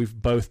so we've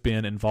both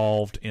been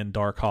involved in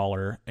Dark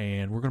Holler,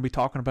 and we're going to be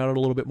talking about it a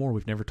little bit more.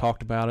 We've never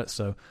talked about it,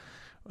 so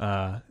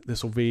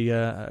this will be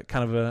kind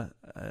of a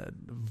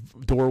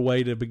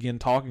doorway to begin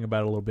talking about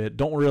it a little bit.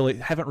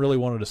 Haven't really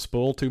wanted to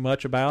spoil too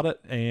much about it,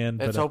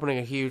 and it's opening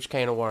a huge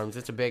can of worms.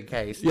 It's a big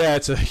case. Yeah,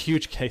 it's a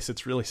huge case.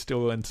 It's really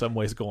still in some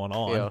ways going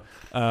on.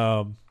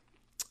 Yeah.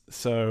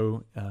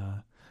 So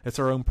it's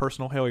our own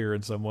personal hellier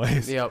in some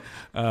ways. Yep.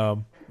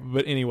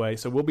 But anyway,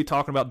 so we'll be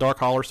talking about Dark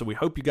Holler, so we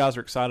hope you guys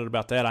are excited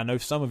about that. I know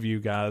some of you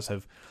guys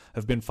have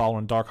been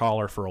following Dark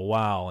Holler for a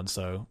while, and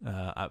so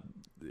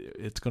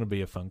it's going to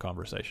be a fun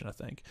conversation, I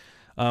think.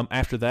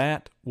 After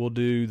that, we'll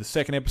do the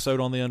second episode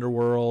on the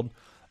Underworld,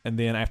 and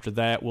then after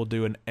that, we'll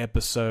do an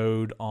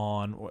episode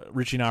on...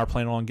 Richie and I are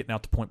planning on getting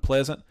out to Point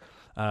Pleasant.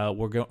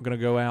 We're going to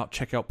go out,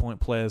 check out Point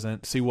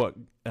Pleasant, see what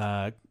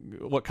kind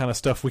of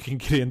stuff we can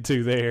get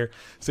into there,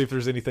 see if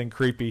there's anything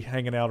creepy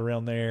hanging out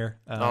around there.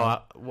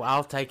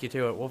 I'll take you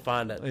to it. We'll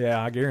find it.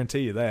 Yeah, I guarantee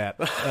you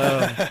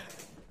that.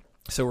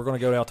 So we're going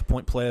to go out to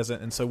Point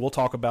Pleasant, and so we'll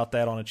talk about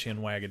that on a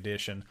Chinwag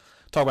edition,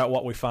 talk about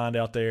what we find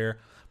out there.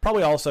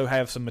 Probably also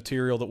have some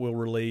material that we'll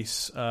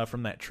release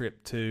from that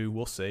trip too.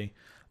 We'll see.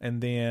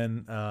 And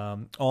then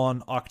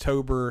on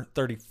October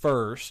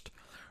 31st,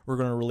 we're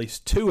going to release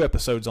 2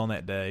 episodes on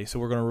that day. So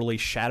we're going to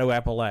release Shadow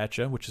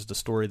Appalachia, which is the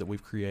story that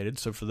we've created.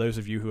 So for those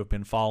of you who have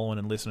been following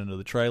and listening to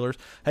the trailers,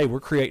 hey, we're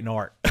creating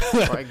art.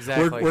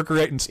 Exactly. we're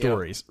creating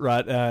stories,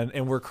 right?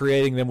 And we're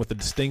creating them with a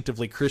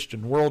distinctively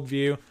Christian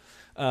worldview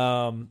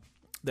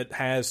that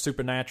has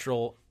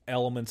supernatural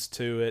elements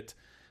to it.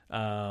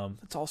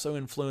 It's also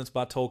influenced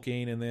by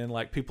Tolkien and then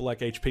like people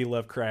like H.P.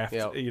 Lovecraft,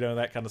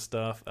 that kind of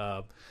stuff.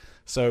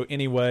 So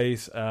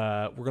anyways,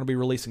 we're going to be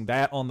releasing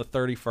that on the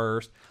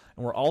 31st.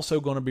 And we're also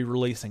going to be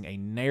releasing a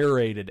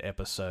narrated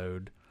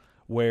episode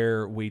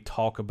where we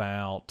talk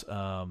about,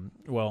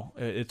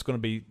 it's going to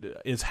be,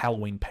 is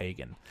Halloween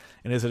pagan?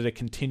 And is it a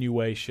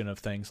continuation of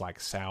things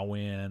like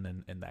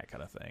Samhain and that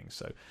kind of thing?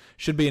 So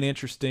should be an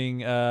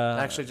interesting...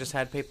 I actually just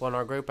had people in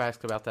our group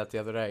ask about that the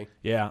other day.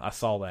 Yeah, I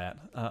saw that.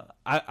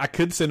 I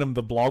could send them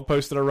the blog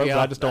post that I wrote, but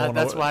I just don't want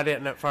to... That's why I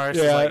didn't at first.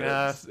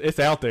 Yeah, it's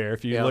out there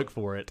if you look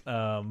for it,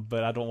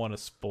 but I don't want to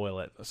spoil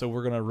it. So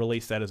we're going to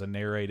release that as a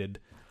narrated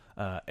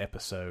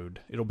episode.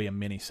 It'll be a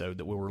mini-sode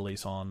that we'll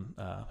release on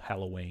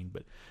Halloween,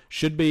 but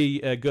should be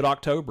a good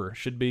October,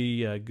 should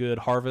be a good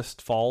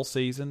harvest fall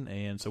season,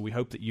 and so we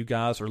hope that you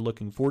guys are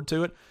looking forward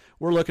to it.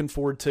 We're looking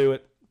forward to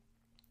it.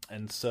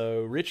 And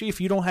so, Richie,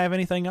 if you don't have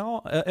anything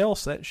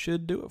else, that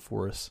should do it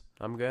for us.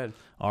 I'm good.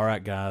 All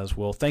right, guys.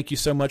 Well, thank you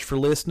so much for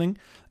listening,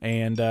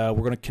 and we're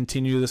going to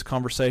continue this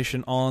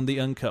conversation on the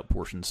uncut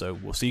portion, so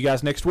we'll see you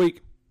guys next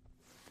week.